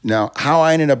 Now, how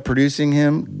I ended up producing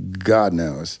him, God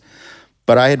knows.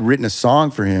 But I had written a song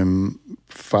for him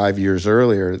 5 years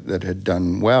earlier that had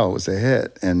done well. It was a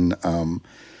hit. And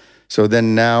so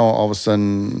then now, all of a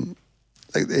sudden,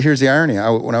 here's the irony.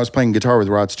 When I was playing guitar with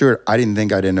Rod Stewart, I didn't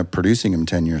think I'd end up producing him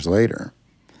 10 years later.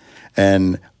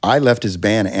 And I left his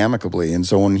band amicably. And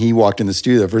so when he walked in the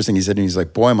studio, the first thing he said to me, he's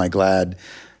like, boy, am I glad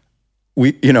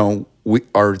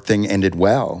our thing ended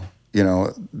well.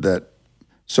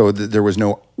 So there was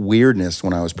no weirdness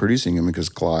when I was producing him because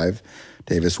Clive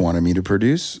Davis wanted me to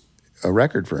produce a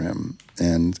record for him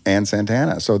and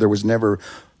Santana. So there was never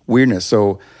weirdness.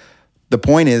 So the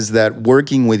point is that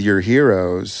working with your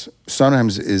heroes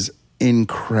sometimes is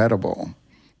incredible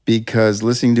because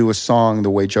listening to a song the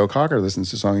way Joe Cocker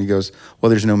listens to a song, he goes, well,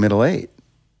 there's no middle eight.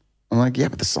 I'm like, yeah,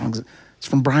 but it's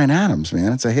from Bryan Adams,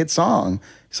 man. It's a hit song.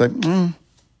 He's like, there's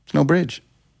no bridge.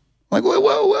 I'm like,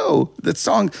 whoa. That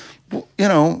song, let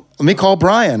me call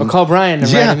Brian. We'll call Brian to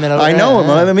write a middle eight. I know him.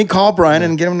 Let me call Brian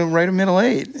and get him to write a middle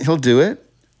eight. He'll do it.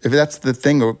 If that's the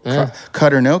thing, or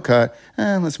cut or no cut,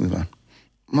 let's move on.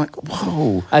 I'm like,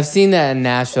 whoa. I've seen that in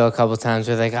Nashville a couple of times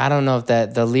where I don't know if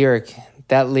that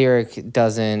lyric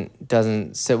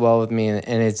doesn't sit well with me, and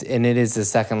it is the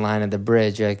second line of the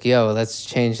bridge. You're like, yo, let's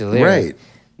change the lyric. Right.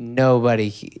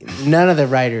 None of the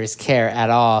writers care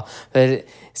at all, but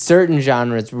certain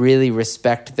genres really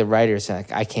respect the writers.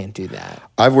 Like, I can't do that.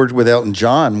 I've worked with Elton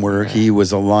John where he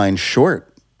was a line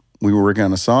short. We were working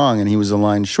on a song and he was a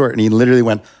line short, and he literally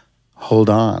went,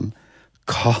 hold on.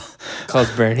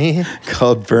 Called Bernie?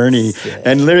 Called Bernie. Sick.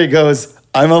 And literally goes,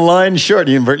 I'm a line short.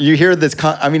 You hear this.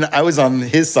 I was on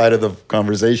his side of the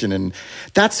conversation, and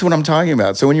that's what I'm talking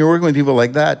about. So when you're working with people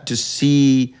like that, to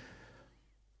see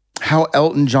how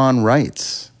Elton John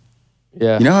writes.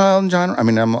 Yeah. You know how Elton John,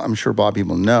 I'm sure a lot of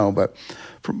people know, but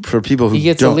for people who he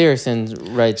gets don't, the lyrics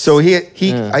and writes. So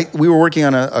we were working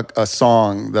on a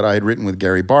song that I had written with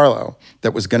Gary Barlow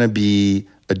that was going to be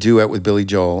a duet with Billy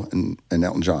Joel and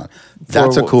Elton John.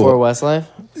 That's a cool. For Westlife?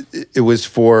 It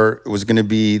was going to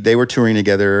be, they were touring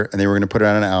together and they were going to put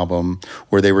out an album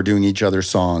where they were doing each other's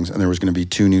songs, and there was going to be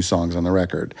 2 new songs on the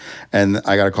record. And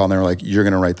I got a call and they were like, you're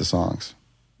going to write the songs.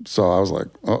 So I was like,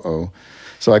 uh-oh.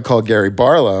 So I called Gary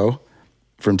Barlow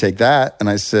from Take That, and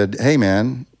I said, hey,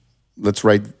 man, let's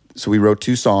write. So we wrote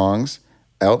 2 songs.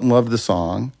 Elton loved the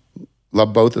song,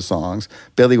 loved both the songs.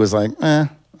 Billy was like, I'm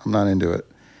not into it.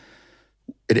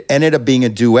 It ended up being a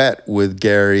duet with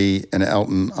Gary and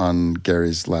Elton on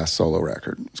Gary's last solo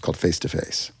record. It's called Face to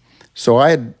Face.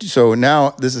 So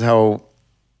now this is how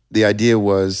the idea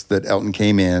was that Elton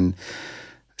came in,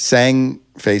 sang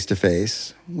Face to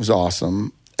Face, was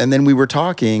awesome. And then we were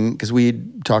talking, because we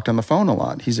talked on the phone a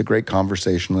lot. He's a great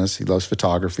conversationalist. He loves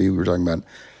photography. We were talking about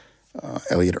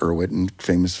Elliot Erwitt and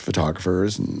famous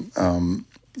photographers. And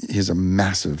he has a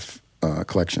massive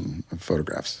collection of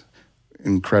photographs.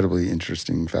 Incredibly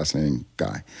interesting, fascinating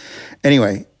guy.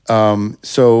 Anyway,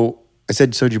 so I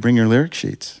said, so did you bring your lyric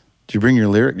sheets? Did you bring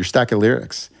your stack of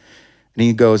lyrics? And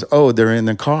he goes, oh, they're in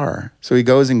the car. So he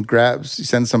goes and he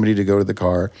sends somebody to go to the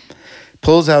car,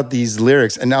 pulls out these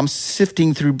lyrics, and I'm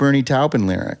sifting through Bernie Taupin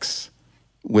lyrics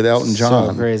with Elton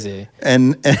John. So crazy.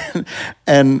 And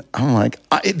I'm like,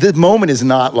 the moment is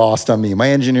not lost on me. My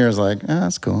engineer is like,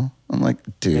 that's cool. I'm like,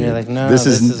 dude, and you're like, no, this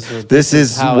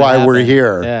is why we're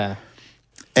here. Yeah.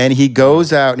 And he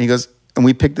goes out and he goes, and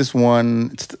we picked this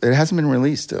one. It hasn't been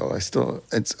released still.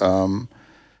 It's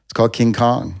called King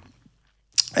Kong,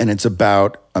 and it's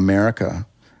about America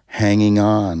hanging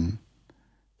on.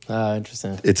 Oh,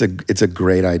 interesting. It's a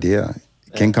great idea.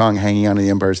 Yeah. King Kong hanging on to the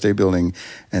Empire State Building,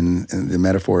 and the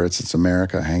metaphor it's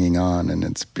America hanging on, and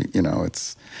it's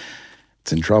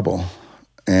in trouble,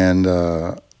 and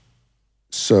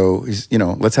so he's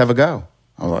let's have a go.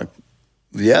 I'm like,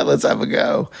 yeah, let's have a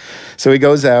go. So he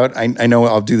goes out. I know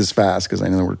I'll do this fast because I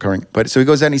know we're recording. But so he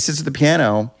goes out and he sits at the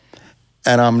piano,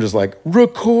 and I'm just like,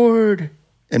 record.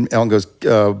 And Ellen goes,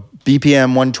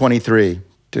 BPM 123,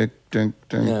 dink, dink,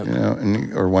 dink,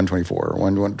 Yeah. or 124 or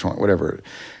 120, whatever.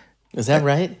 Is that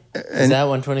right? Is that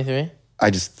 123? I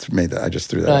just threw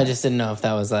that. No, out. I just didn't know if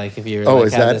that was like if you were. Oh, like,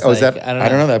 is have that? this, Oh, is like, that? I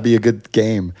don't know. That'd be a good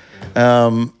game.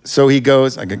 So he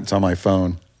goes. It's on my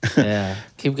phone. Yeah,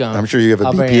 keep going. I'm sure you have a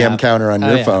I'll bring it BPM up. counter on Oh,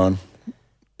 your yeah. phone.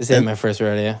 This ain't my first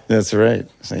rodeo. That's right.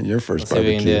 This ain't your first Let's see if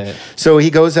we can barbecue. do it. So he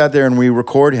goes out there and we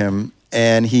record him,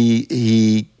 and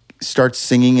he starts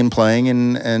singing and playing,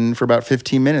 and for about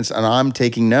 15 minutes, and I'm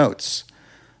taking notes.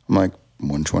 I'm like,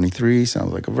 123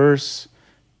 sounds like a verse,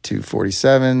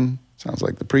 247 sounds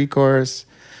like the pre-chorus,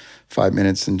 5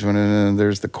 minutes and 20,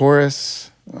 there's the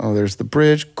chorus. Oh, there's the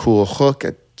bridge. Cool hook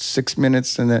at 6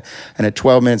 minutes, and at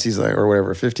 12 minutes he's like, or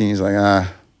whatever, 15, he's like,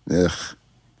 this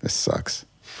sucks.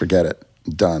 Forget it.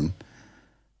 I'm done.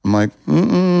 I'm like,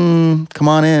 come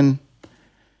on in.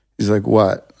 He's like,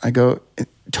 what? I go,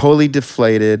 totally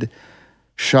deflated,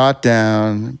 shot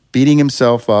down, beating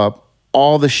himself up,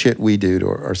 all the shit we do to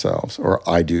ourselves, or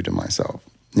I do to myself.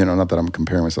 Not that I'm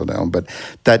comparing myself down, but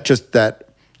that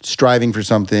striving for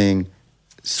something,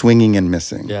 swinging and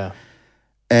missing. Yeah.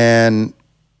 And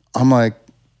I'm like,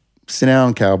 sit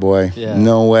down, cowboy. Yeah.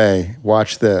 No way.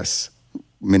 Watch this.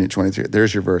 Minute 23.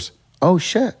 There's your verse. Oh,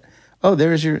 shit. Oh,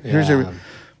 here's your.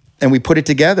 And we put it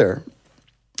together.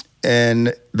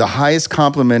 And the highest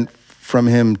compliment from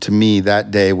him to me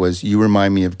that day was, you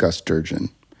remind me of Gus Sturgeon.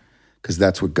 Because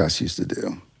that's what Gus used to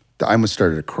do. I almost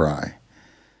started to cry.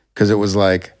 Because it was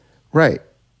like, right,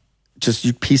 just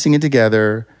you piecing it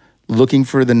together, looking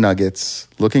for the nuggets,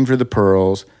 looking for the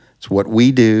pearls. It's what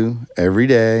we do every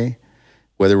day,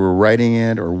 whether we're writing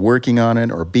it or working on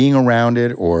it or being around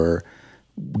it or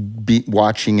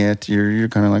watching it. You're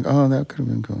kind of like, oh, that could have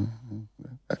been cool.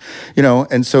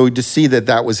 And so to see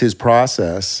that was his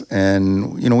process,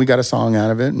 and, we got a song out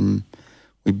of it, and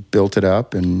we built it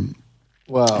up, and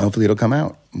hopefully it'll come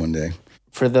out one day.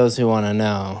 For those who want to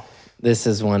know, this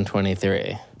is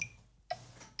 123.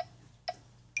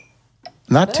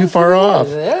 Not too far off.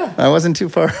 Yeah. I wasn't too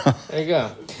far off. There you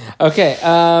go. Okay.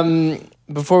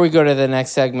 Before we go to the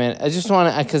next segment, I just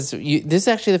want to, because this is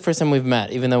actually the first time we've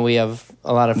met, even though we have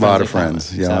a lot of friends. A lot of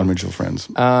friends. Yeah, a lot of mutual friends.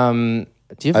 Do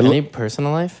you have any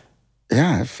personal life? Yeah,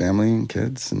 I have family and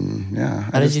kids, and yeah.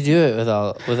 How did you do it with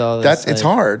all this? It's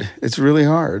hard. It's really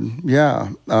hard. Yeah.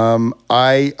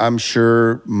 I'm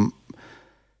sure,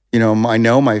 I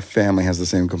know my family has the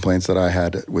same complaints that I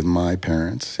had with my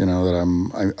parents,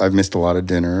 that I've missed a lot of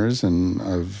dinners, and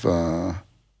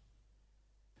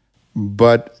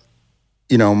but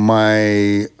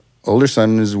my older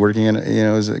son is working at,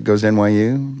 goes to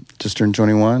NYU, just turned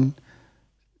 21.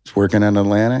 He's working at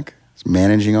Atlantic. He's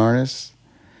managing artists.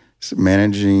 He's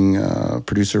managing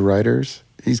producer-writers.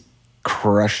 He's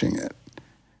crushing it.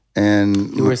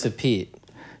 And He works with Pete.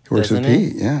 He works with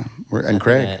Pete, yeah. And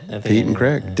Craig. Pete and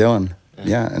Craig. Yeah. Dylan.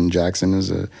 Yeah. And Jackson is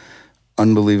a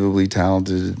unbelievably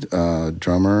talented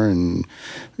drummer and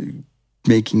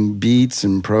making beats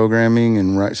and programming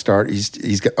and he's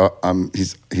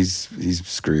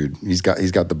screwed. He's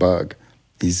got the bug.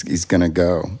 He's gonna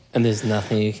go. And there's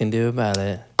nothing you can do about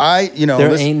it.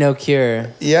 There ain't no cure.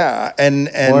 Yeah,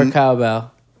 and More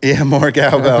cowbell. Yeah, more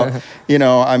cowbell. And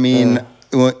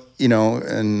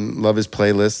love his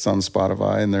playlists on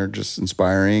Spotify, and they're just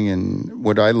inspiring. And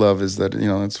what I love is that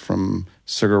it's from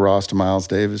Sigur Rós to Miles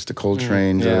Davis to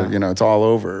Coltrane to it's all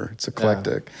over. It's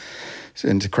eclectic.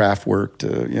 And to Kraftwerk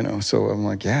to so I'm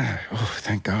like, yeah, oh,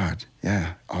 thank God,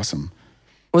 yeah, awesome.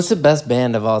 What's the best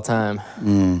band of all time?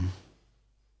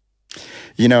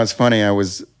 It's funny. I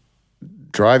was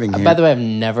driving here. By the way, I've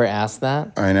never asked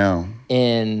that. I know.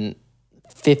 In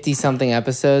 50-something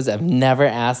episodes, I've never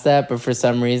asked that, but for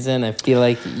some reason, I feel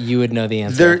like you would know the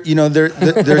answer.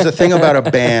 There's a thing about a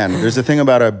band. There's a thing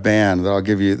about a band that I'll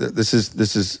give you. This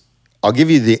is. I'll give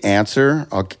you the answer.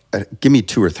 Give me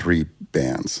 2 or 3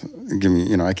 bands. Give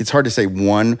me. It's hard to say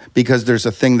one because there's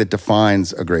a thing that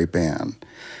defines a great band,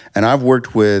 and I've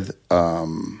worked with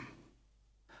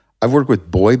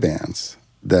boy bands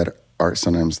that are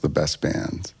sometimes the best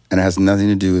bands, and it has nothing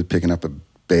to do with picking up a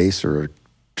bass or a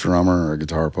drummer or a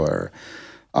guitar player.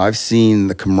 I've seen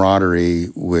the camaraderie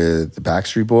with the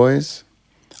Backstreet Boys.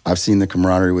 I've seen the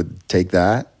camaraderie with Take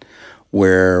That,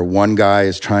 where one guy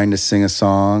is trying to sing a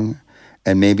song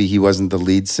and maybe he wasn't the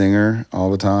lead singer all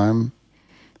the time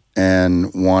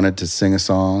and wanted to sing a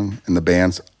song, and the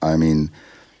band's, and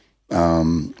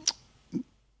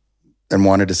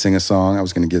wanted to sing a song. I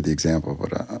was going to give the example,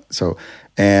 but so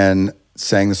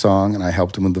sang the song, and I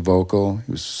helped him with the vocal.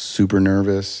 He was super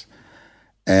nervous.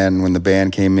 And when the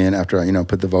band came in, after I,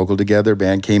 put the vocal together,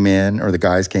 band came in, or the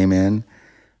guys came in,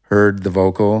 heard the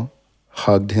vocal,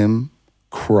 hugged him,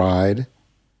 cried.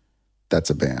 That's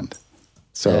a band.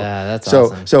 So, yeah, that's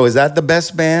awesome. So is that the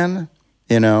best band?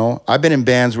 I've been in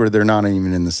bands where they're not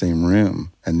even in the same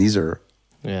room, and these are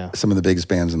some of the biggest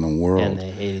bands in the world. And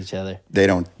they hate each other. They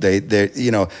don't.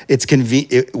 It's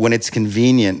when it's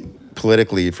convenient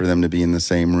politically for them to be in the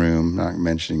same room. Not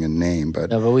mentioning a name, but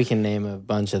we can name a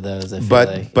bunch of those. I feel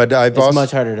but it's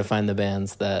much harder to find the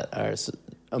bands that are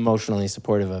emotionally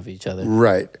supportive of each other.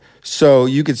 Right. So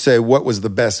you could say, what was the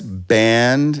best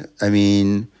band? I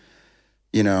mean,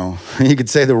 you could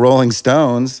say the Rolling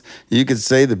Stones, you could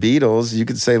say the Beatles, you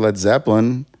could say Led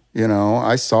Zeppelin.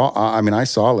 I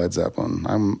saw Led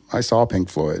Zeppelin. I saw Pink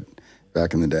Floyd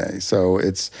back in the day. So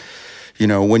it's,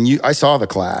 I saw The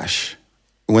Clash.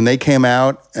 When they came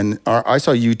out, and I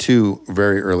saw U2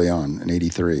 very early on in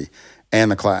 '83,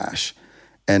 and The Clash.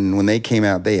 And when they came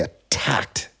out, they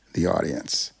attacked the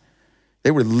audience.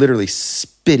 They were literally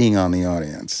spitting on the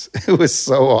audience. It was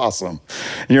so awesome.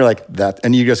 And you're like, that,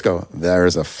 and you just go,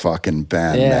 there's a fucking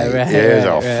band, mate. There's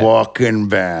a fucking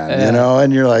band,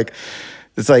 And you're like,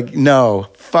 it's like, no,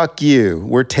 fuck you.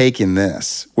 We're taking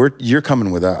this. You're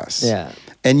coming with us. Yeah.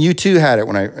 And U2 had it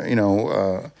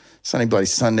when Sunny Bloody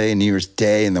Sunday and New Year's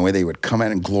Day, and the way they would come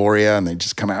out in Gloria, and they'd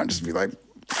just come out and just be like,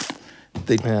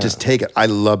 they'd just take it. I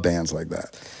love bands like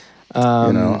that.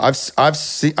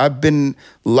 I've been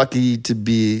lucky to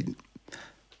be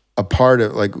a part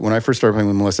of, like, when I first started playing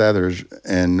with Melissa Etheridge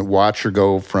and watch her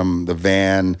go from the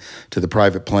van to the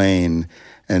private plane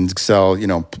and sell,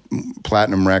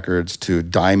 platinum records to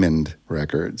diamond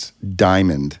records.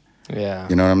 Diamond. Yeah.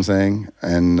 You know what I'm saying?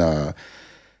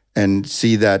 And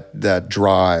see that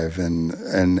drive and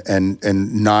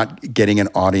not getting an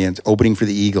audience, opening for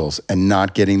the Eagles and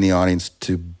not getting the audience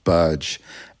to budge,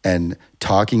 and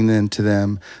talking to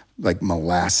them like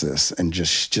molasses, and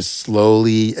just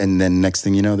slowly, and then next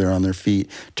thing you know, they're on their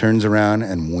feet, turns around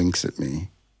and winks at me.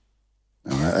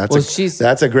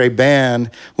 That's a great band.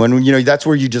 When that's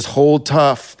where you just hold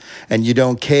tough and you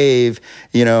don't cave,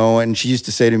 and she used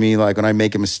to say to me, like, when I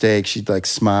make a mistake, she'd like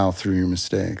smile through your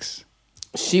mistakes.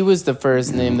 She was the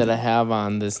first name that I have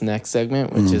on this next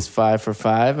segment, which is 5 for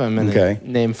 5. I'm going to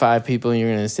name 5 people, and you're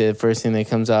going to say the first thing that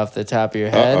comes off the top of your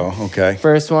head. Okay.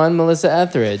 First one, Melissa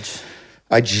Etheridge.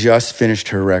 I just finished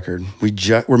her record.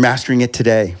 We're mastering it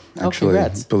today, actually,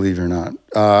 believe it or not.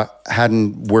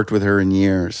 Hadn't worked with her in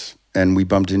years, and we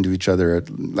bumped into each other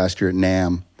last year at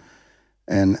NAMM.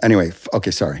 And anyway,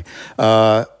 sorry.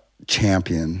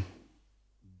 Champion,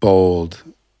 bold,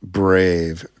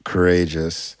 brave,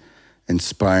 courageous,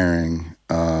 inspiring,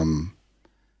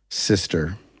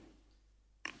 sister.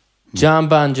 John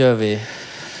Bon Jovi.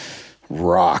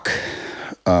 Rock,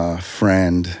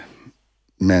 friend,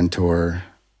 mentor,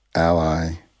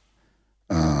 ally,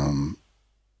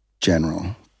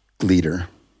 general, leader.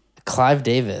 Clive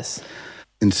Davis.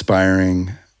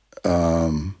 Inspiring,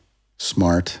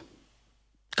 smart,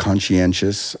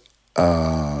 conscientious,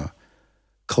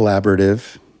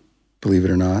 collaborative, believe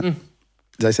it or not.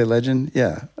 Did I say legend?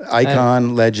 Yeah.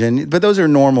 Icon, legend. But those are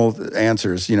normal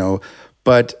answers,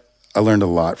 But I learned a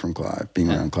lot from Clive, being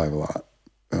around Clive a lot.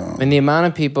 And the amount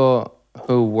of people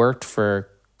who worked for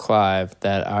Clive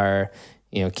that are,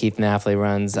 Keith Knafley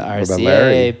runs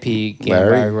RCA, Pete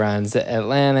Gambarg runs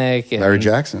Atlantic. Larry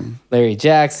Jackson.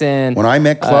 When I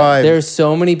met Clive. There's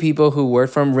so many people who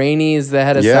worked from Rainey's, the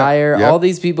head of Sire. Yep. All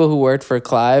these people who worked for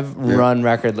Clive run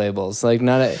record labels. Like,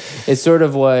 it's sort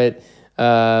of what...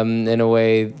 in a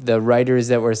way, the writers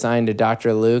that were signed to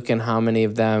Dr. Luke, and how many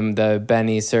of them, the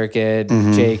Benny Circuit,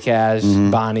 J Cash,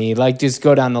 Bonnie, like, just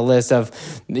go down the list of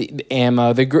the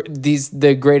Ammo, the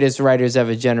greatest writers of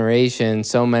a generation.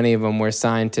 So many of them were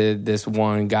signed to this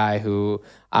one guy who,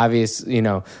 obviously,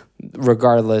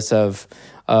 regardless of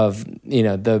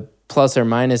the plus or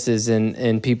minuses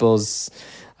in people's,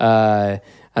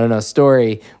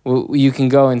 story, you can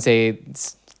go and say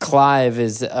Clive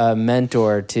is a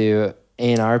mentor to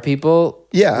A&R people.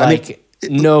 Yeah,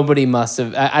 nobody must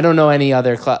have. I don't know any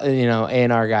other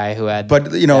A&R guy who had.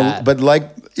 But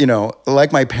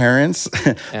like my parents,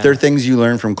 there are things you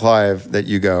learn from Clive that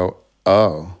you go,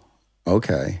 oh,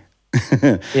 okay.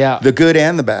 Yeah, the good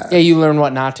and the bad. Yeah, you learn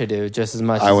what not to do just as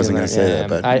much. I wasn't going to say that,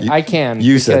 but I can.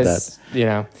 You said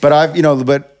that. But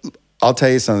but I'll tell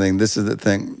you something. This is the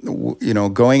thing.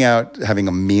 Going out, having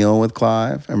a meal with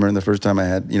Clive. I remember the first time I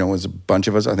had, it was a bunch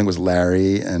of us. I think it was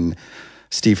Larry and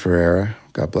Steve Ferreira.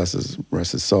 God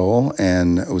rest his soul.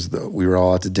 And we were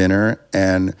all out to dinner.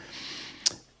 And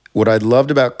what I loved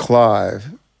about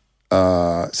Clive,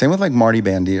 same with like Marty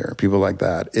Bandier, people like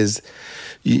that, is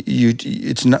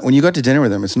it's not, when you go out to dinner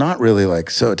with them, it's not really like,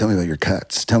 so tell me about your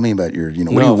cuts. Tell me about your,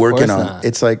 what are you working on? Not.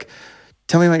 It's like,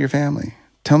 tell me about your family.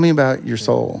 Tell me about your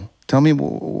soul. Tell me,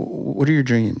 what are your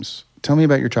dreams? Tell me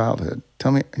about your childhood.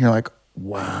 Tell me, and you're like,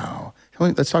 wow.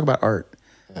 Let's talk about art.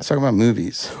 Let's talk about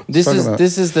movies. This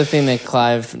is the thing that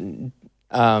Clive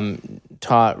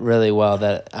taught really well,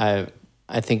 that I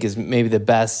think is maybe the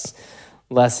best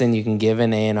lesson you can give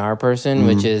an A&R person,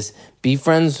 which is be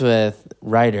friends with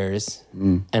writers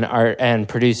and art and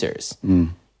producers.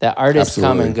 That artists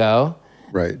come and go,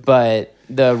 right? But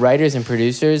the writers and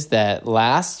producers that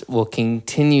last will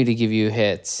continue to give you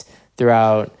hits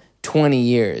throughout 20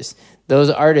 years. Those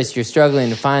artists, you're struggling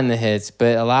to find the hits,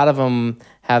 but a lot of them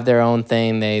have their own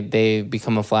thing. They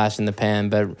become a flash in the pan.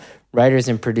 But writers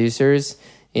and producers,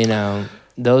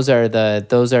 those are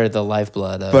the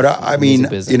lifeblood of I mean,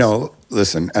 business.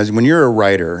 Listen, as when you're a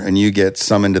writer and you get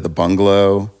summoned to the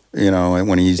bungalow,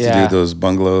 when he used to do those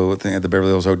bungalow thing at the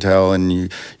Beverly Hills Hotel, and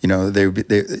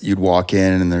you'd walk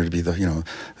in and there'd be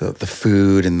the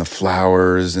food and the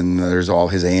flowers, and there's all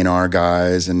his A&R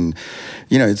guys, and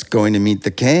it's going to meet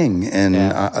the king. And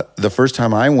the first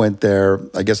time I went there,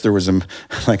 I guess there was a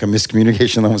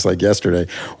miscommunication, almost like yesterday,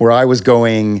 where I was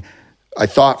going, I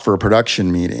thought, for a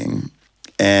production meeting,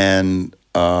 and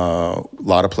a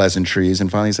lot of pleasantries,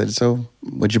 and finally he said, "So,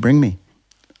 what'd you bring me?"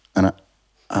 And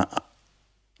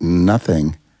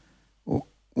nothing. Well,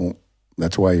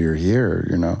 that's why you're here,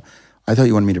 I thought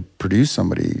you wanted me to produce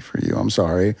somebody for you. I'm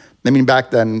sorry. I mean,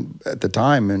 back then, at the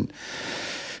time, and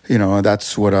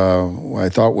that's what I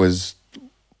thought was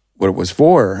what it was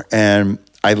for. And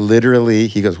I literally,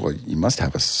 he goes, "Well, you must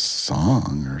have a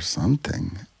song or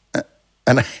something."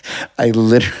 And I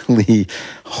literally,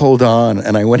 hold on,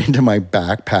 and I went into my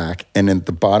backpack, and at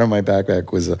the bottom of my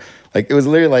backpack was it was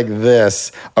literally like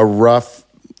this, a rough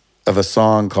of a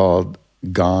song called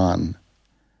 "Gone,"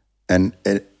 and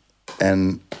I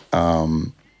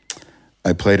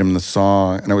played him the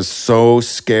song, and I was so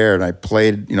scared. I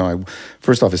played,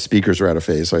 first off, his speakers were out of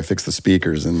phase, so I fixed the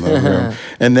speakers in the room,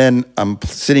 and then I'm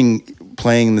sitting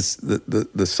playing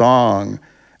the song,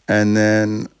 and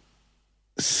then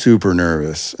super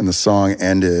nervous, and the song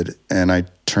ended, and I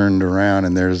turned around,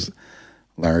 and there's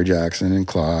Larry Jackson and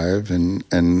Clive, and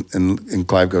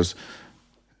Clive goes,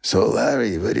 "So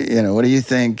Larry, what do you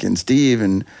think?" And Steve,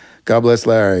 and God bless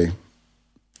Larry,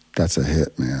 "That's a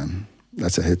hit, man.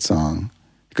 That's a hit song."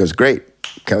 He goes, "Great,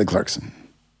 Kelly Clarkson."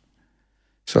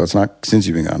 So it's not Since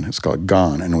You've Been Gone. It's called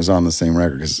 "Gone," and it was on the same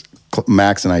record because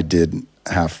Max and I did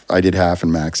half. I did half,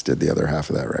 and Max did the other half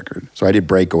of that record. So I did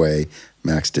 "Breakaway."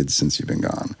 Max did "Since You've Been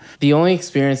Gone." The only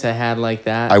experience I had like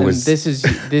that, this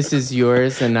is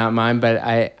yours and not mine, but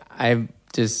I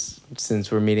just,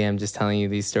 since we're meeting, I'm just telling you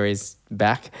these stories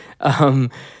back.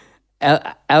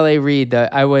 L.A. Reid,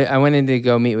 I went in to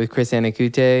go meet with Chris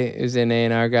Anacute, who's an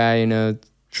A&R guy,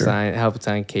 helped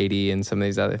sign Katie and some of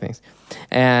these other things.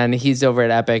 And he's over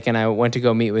at Epic, and I went to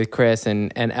go meet with Chris,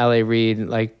 and L.A. Reid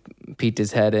peeked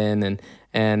his head in,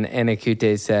 and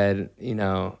Anacute said,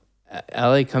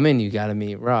 "LA, come in, you got to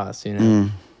meet Ross,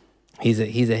 He's a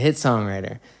hit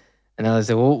songwriter." And I was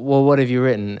like, well, what have you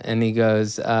written? And he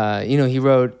goes, he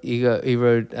wrote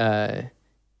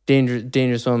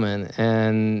Dangerous Woman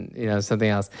and, something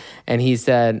else. And he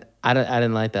said, I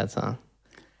didn't like that song.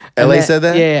 LA said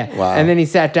that? Yeah. Wow. And then he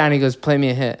sat down, he goes, "Play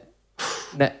me a hit."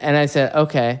 And I said,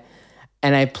 "Okay."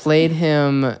 And I played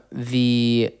him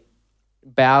the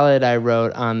ballad I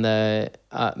wrote on the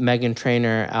Meghan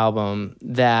Trainor album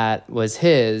that was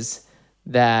his,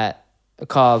 that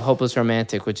called "Hopeless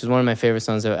Romantic," which is one of my favorite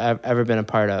songs I've ever been a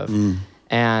part of.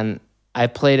 And I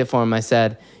played it for him. I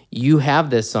said, "You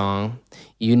have this song.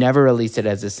 You never released it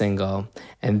as a single,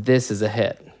 and this is a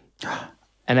hit."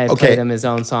 And I played him his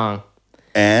own song.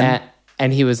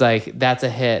 And he was like, "That's a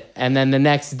hit." And then the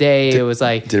next day, it was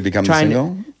like, did it become the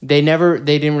single? They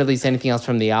didn't release anything else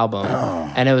from the album.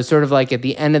 Oh. And it was sort of like at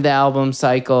the end of the album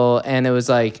cycle, and it was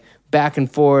like back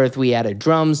and forth. We added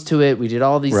drums to it. We did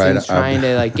all these things trying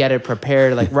to get it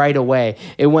prepared right away.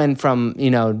 It went from,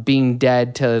 being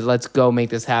dead to let's go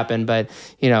make this happen. But,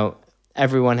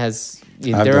 everyone has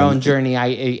their own journey.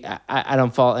 I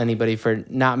don't fault anybody for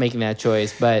not making that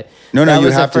choice, but no,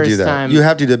 you have to do that. You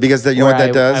have to do it because you know what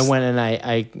that does? I went and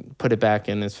I put it back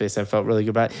in his face. I felt really good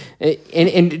about it.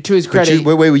 And to his credit,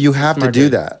 wait, you have to do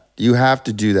that. You have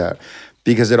to do that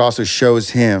because it also shows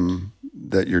him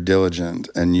that you're diligent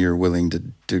and you're willing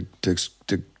to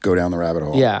go down the rabbit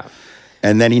hole. Yeah.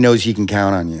 And then he knows he can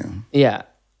count on you. Yeah.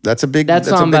 That's a big That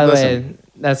song, by the way,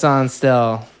 that song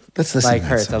still Let's listen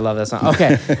hurts. I love that song.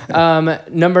 Okay.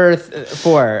 Number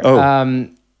 4.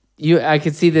 I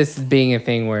could see this being a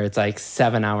thing where it's like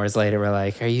 7 hours later, we're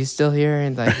like, "Are you still here?"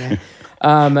 And like,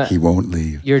 he won't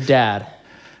leave. Your dad.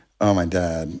 Oh, my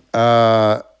dad.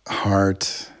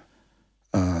 Heart,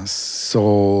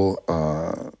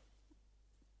 soul,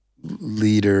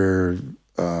 leader.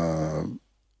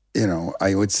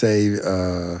 I would say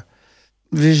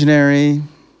visionary.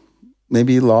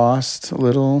 Maybe lost a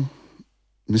little,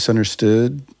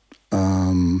 misunderstood,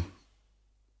 but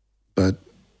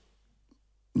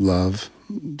love,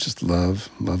 just love.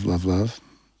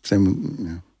 Same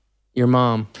with your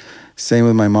mom. Same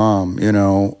with my mom.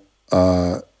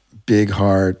 Big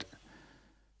heart,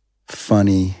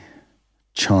 funny,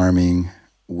 charming,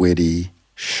 witty,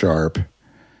 sharp,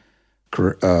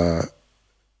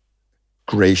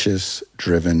 gracious,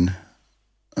 driven,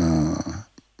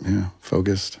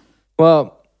 focused.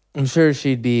 Well, I'm sure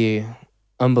she'd be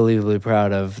unbelievably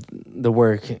proud of the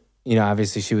work.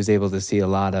 Obviously she was able to see a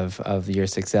lot of your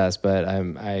success, but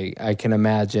I can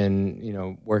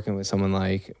imagine, working with someone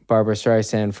like Barbra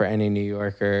Streisand for any New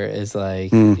Yorker is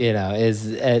like,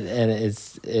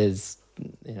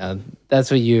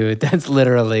 that's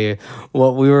literally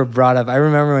what we were brought up. I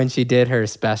remember when she did her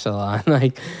special on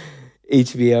like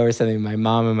HBO or something, my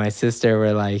mom and my sister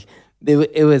were like,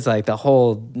 it was like the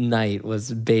whole night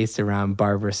was based around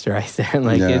Barbra Streisand.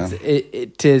 Like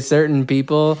it's to certain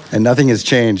people, and nothing has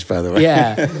changed, by the way.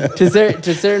 Yeah,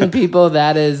 to certain people,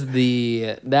 that is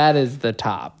the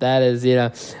top. That is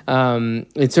it's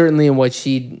certainly in what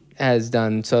she has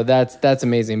done. So that's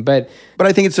amazing. But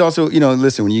I think it's also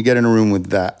listen, when you get in a room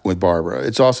with Barbra,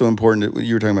 it's also important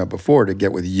you were talking about before, to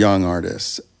get with young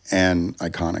artists and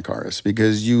iconic artists,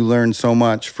 because you learn so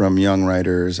much from young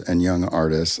writers and young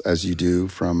artists as you do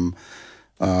from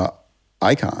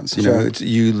icons.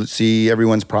 You see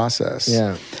everyone's process.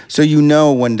 Yeah. So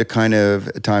when to kind of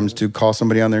at times to call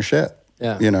somebody on their shit.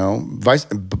 Yeah.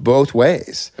 Both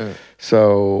ways. Yeah.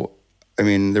 So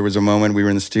there was a moment we were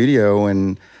in the studio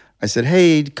and I said,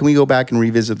 "Hey, can we go back and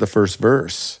revisit the first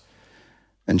verse?"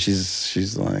 And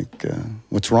she's like,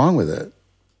 "What's wrong with it?"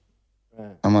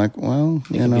 I'm like, "Well,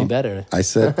 it could be better." I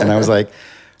said, and I was like,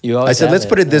 "Let's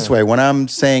put it this way. When I'm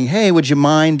saying, hey, would you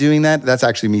mind doing that? That's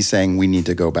actually me saying we need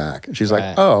to go back." And she's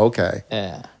like, "Oh, okay.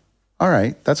 Yeah. All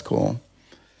right. That's cool."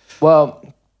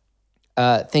 Well,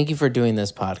 thank you for doing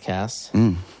this podcast.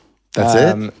 That's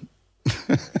it?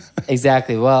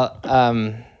 Exactly. Well,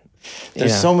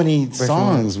 there's so many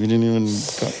songs we didn't even.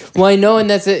 Well, I know, and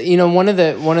that's it. One of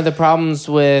the problems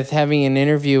with having an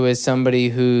interview is somebody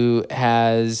who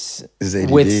has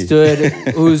withstood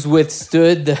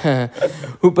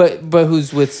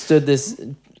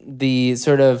the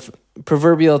sort of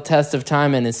proverbial test of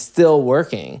time and is still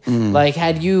working. Like,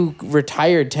 had you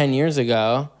retired 10 years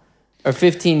ago or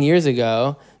 15 years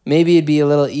ago, maybe it'd be a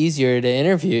little easier to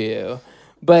interview you.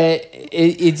 But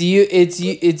it's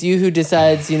you who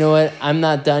decides, I'm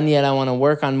not done yet. I want to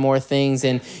work on more things.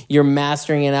 And you're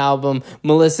mastering an album,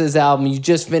 Melissa's album. You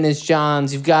just finished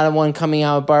John's. You've got one coming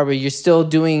out with Barbra. You're still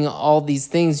doing all these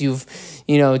things. You've,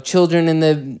 children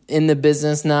in the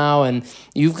business now, and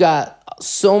you've got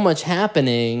so much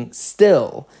happening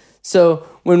still. So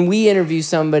when we interview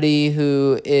somebody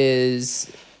who is,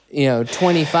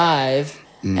 25.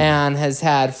 And has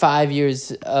had 5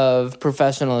 years of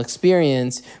professional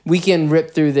experience, we can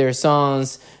rip through their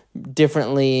songs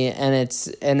differently, and it's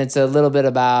a little bit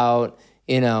about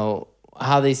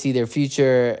how they see their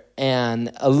future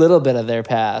and a little bit of their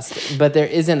past, but there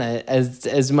isn't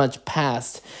as much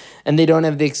past, and they don't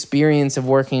have the experience of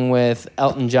working with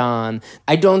Elton John.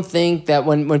 I don't think that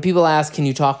when people ask, can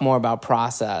you talk more about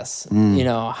process?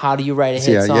 How do you write a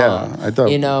hit song? Yeah, I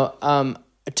thought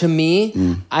to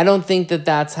me, I don't think that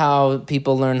that's how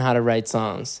people learn how to write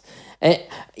songs.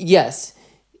 Yes,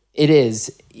 it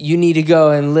is. You need to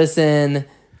go and listen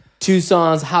to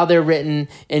songs, how they're written.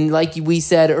 And like we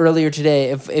said earlier today,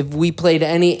 if we played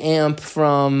any amp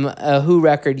from a Who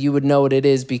record, you would know what it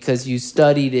is because you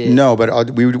studied it. No, but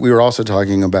we were also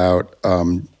talking about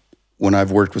when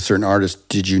I've worked with certain artists,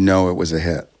 did you know it was a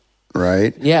hit,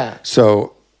 right? Yeah.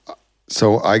 So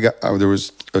there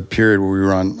was a period where we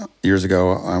were on years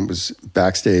ago. I was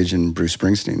backstage in Bruce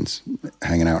Springsteen's,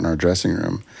 hanging out in our dressing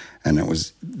room, and it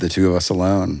was the two of us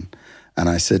alone. And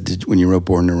I said, when you wrote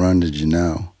Born to Run, did you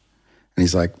know? And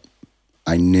he's like,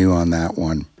 I knew on that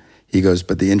one. He goes,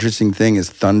 but the interesting thing is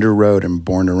Thunder Road and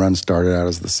Born to Run started out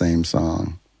as the same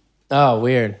song. Oh,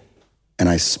 weird. And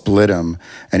I split them.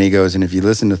 And he goes, and if you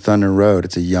listen to Thunder Road,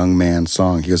 it's a young man's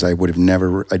song. He goes, I'd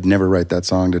never write that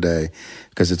song today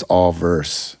because it's all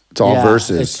verse. It's all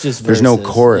verses. It's just There's verses. no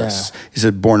chorus. Yeah. He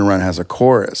said, Born to Run has a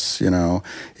chorus, He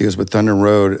goes, but Thunder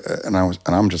Road, and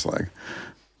I'm just like,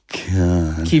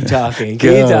 God. Keep talking.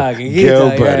 Go, Keep talking. Keep go,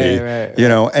 talking. buddy. Right. You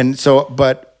know, and so,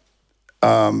 but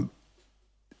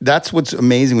that's what's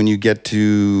amazing when you get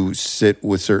to sit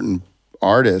with certain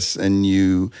artists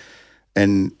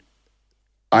and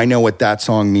I know what that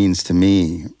song means to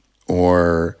me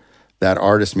or that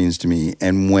artist means to me.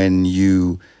 And when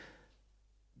you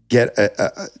get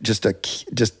just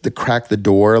to crack the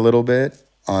door a little bit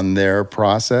on their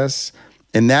process,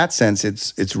 in that sense,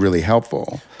 it's really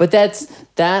helpful. But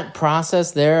that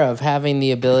process there of having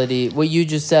the ability, what you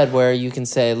just said, where you can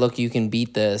say, "Look, you can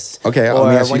beat this." Okay, or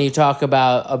let me ask when you- you talk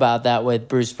about that with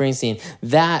Bruce Springsteen,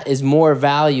 that is more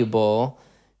valuable.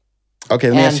 Okay,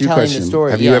 let me and ask you a telling the question.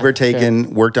 story. Have you Yeah, ever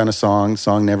worked on a song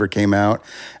never came out,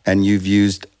 and you've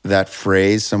used that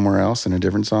phrase somewhere else in a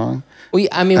different song?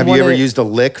 I mean, Have you ever used a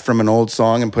lick from an old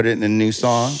song and put it in a new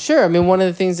song? Sure. I mean, one of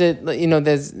the things that,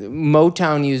 there's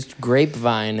Motown used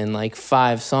Grapevine in like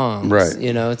 5 songs. Right.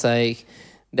 It's like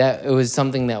that. It was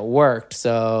something that worked.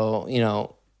 So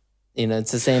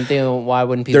it's the same thing. Why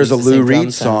wouldn't people? There's a use the Lou same drum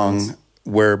Reed sounds? song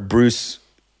where Bruce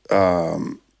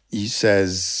he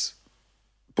says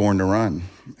 "Born to Run"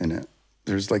 in it.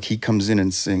 There's like he comes in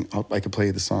and sing. I could play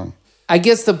you the song. I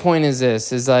guess the point is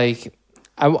this: is like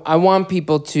I want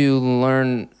people to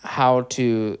learn how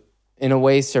to, in a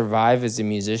way, survive as a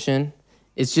musician.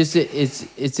 It's just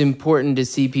it's important to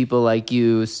see people like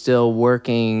you still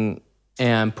working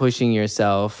and pushing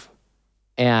yourself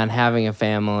and having a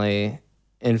family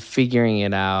and figuring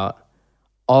it out.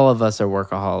 All of us are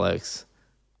workaholics.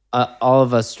 All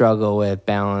of us struggle with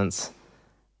balance,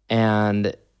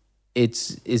 and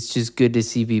it's just good to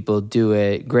see people do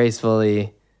it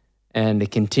gracefully and to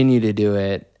continue to do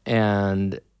it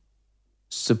and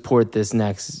support the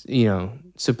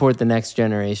next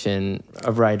generation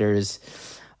of writers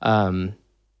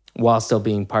while still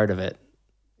being part of it.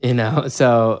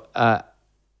 So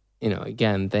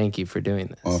again, thank you for doing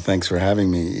this. Well, thanks for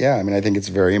having me. Yeah, I mean, I think it's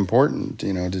very important,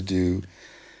 to do,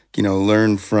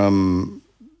 learn from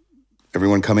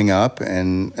everyone coming up,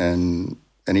 and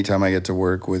anytime I get to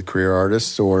work with career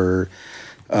artists or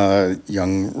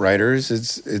young writers,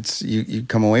 it's you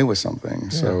come away with something. Yeah.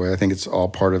 So I think it's all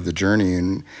part of the journey.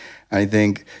 And I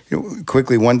think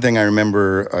quickly, one thing I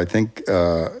remember, I think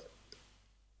it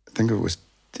was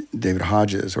David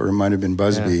Hodges, or it might have been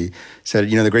Busby, said,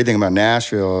 the great thing about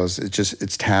Nashville is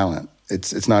it's talent.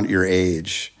 It's not your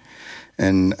age.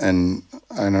 And I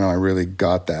don't know, I really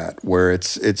got that, where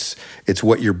it's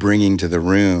what you're bringing to the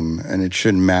room, and it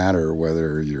shouldn't matter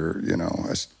whether you're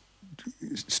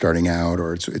starting out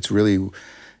or it's really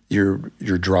your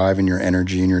drive and your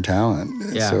energy and your talent.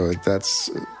 Yeah. So that's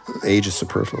age is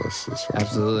superfluous.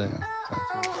 Absolutely.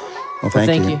 Well,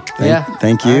 thank you.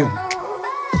 Thank you.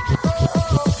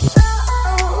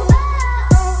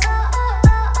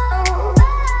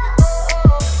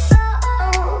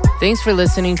 Thanks for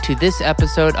listening to this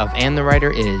episode of And the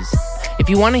Writer Is. If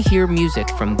you want to hear music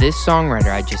from this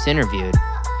songwriter I just interviewed,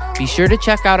 be sure to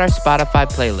check out our Spotify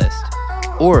playlist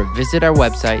or visit our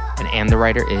website at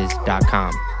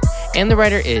andthewriteris.com. And the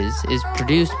Writer is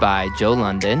produced by Joe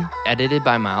London, edited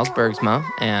by Miles Bergsma,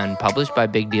 and published by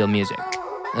Big Deal Music.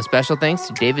 A special thanks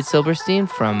to David Silverstein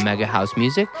from Mega House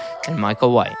Music and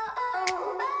Michael White.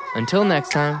 Until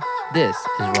next time, this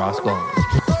is Ross Golan.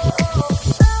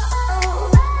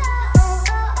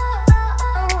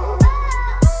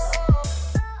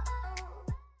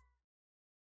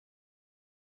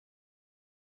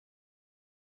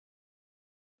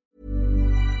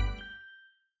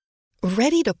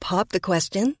 Ready to pop the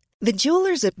question? The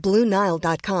jewelers at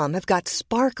BlueNile.com have got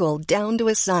sparkle down to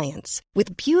a science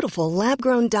with beautiful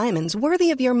lab-grown diamonds worthy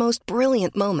of your most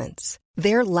brilliant moments.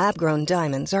 Their lab-grown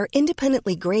diamonds are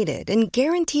independently graded and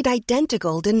guaranteed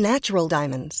identical to natural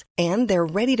diamonds, and they're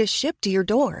ready to ship to your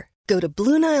door. Go to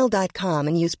BlueNile.com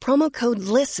and use promo code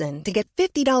LISTEN to get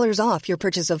 $50 off your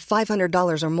purchase of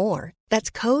 $500 or more. That's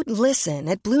code LISTEN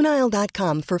at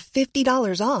BlueNile.com for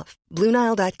 $50 off.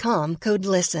 BlueNile.com, code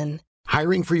LISTEN.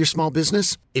 Hiring for your small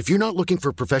business? If you're not looking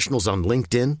for professionals on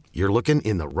LinkedIn, you're looking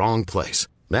in the wrong place.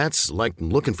 That's like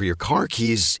looking for your car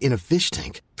keys in a fish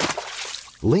tank.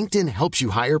 LinkedIn helps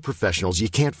you hire professionals you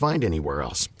can't find anywhere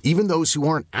else, even those who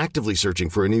aren't actively searching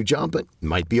for a new job but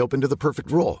might be open to the perfect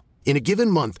role. In a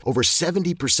given month, over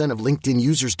 70% of LinkedIn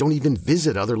users don't even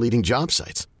visit other leading job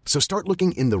sites. So start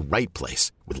looking in the right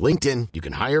place. With LinkedIn, you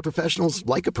can hire professionals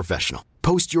like a professional.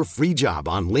 Post your free job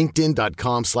on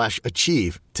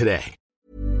linkedin.com/achieve today.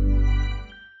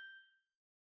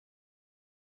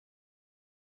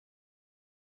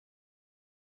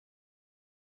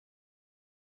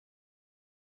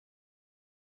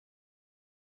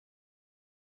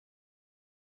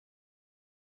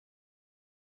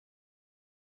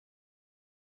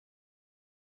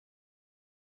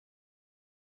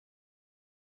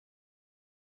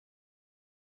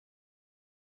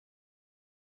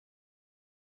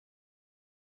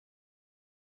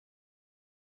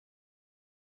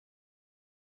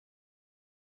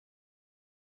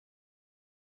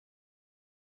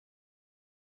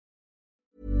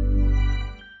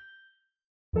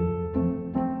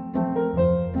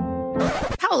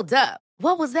 Hold up.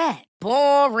 What was that?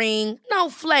 Boring. No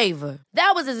flavor.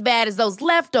 That was as bad as those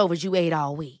leftovers you ate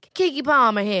all week. Keke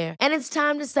Palmer here, and it's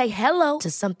time to say hello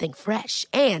to something fresh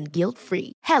and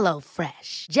guilt-free. Hello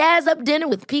Fresh. Jazz up dinner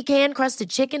with pecan-crusted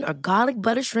chicken or garlic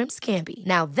butter shrimp scampi.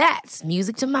 Now that's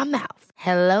music to my mouth.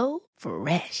 Hello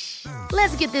Fresh.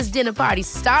 Let's get this dinner party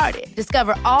started.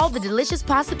 Discover all the delicious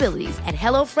possibilities at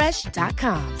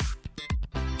HelloFresh.com.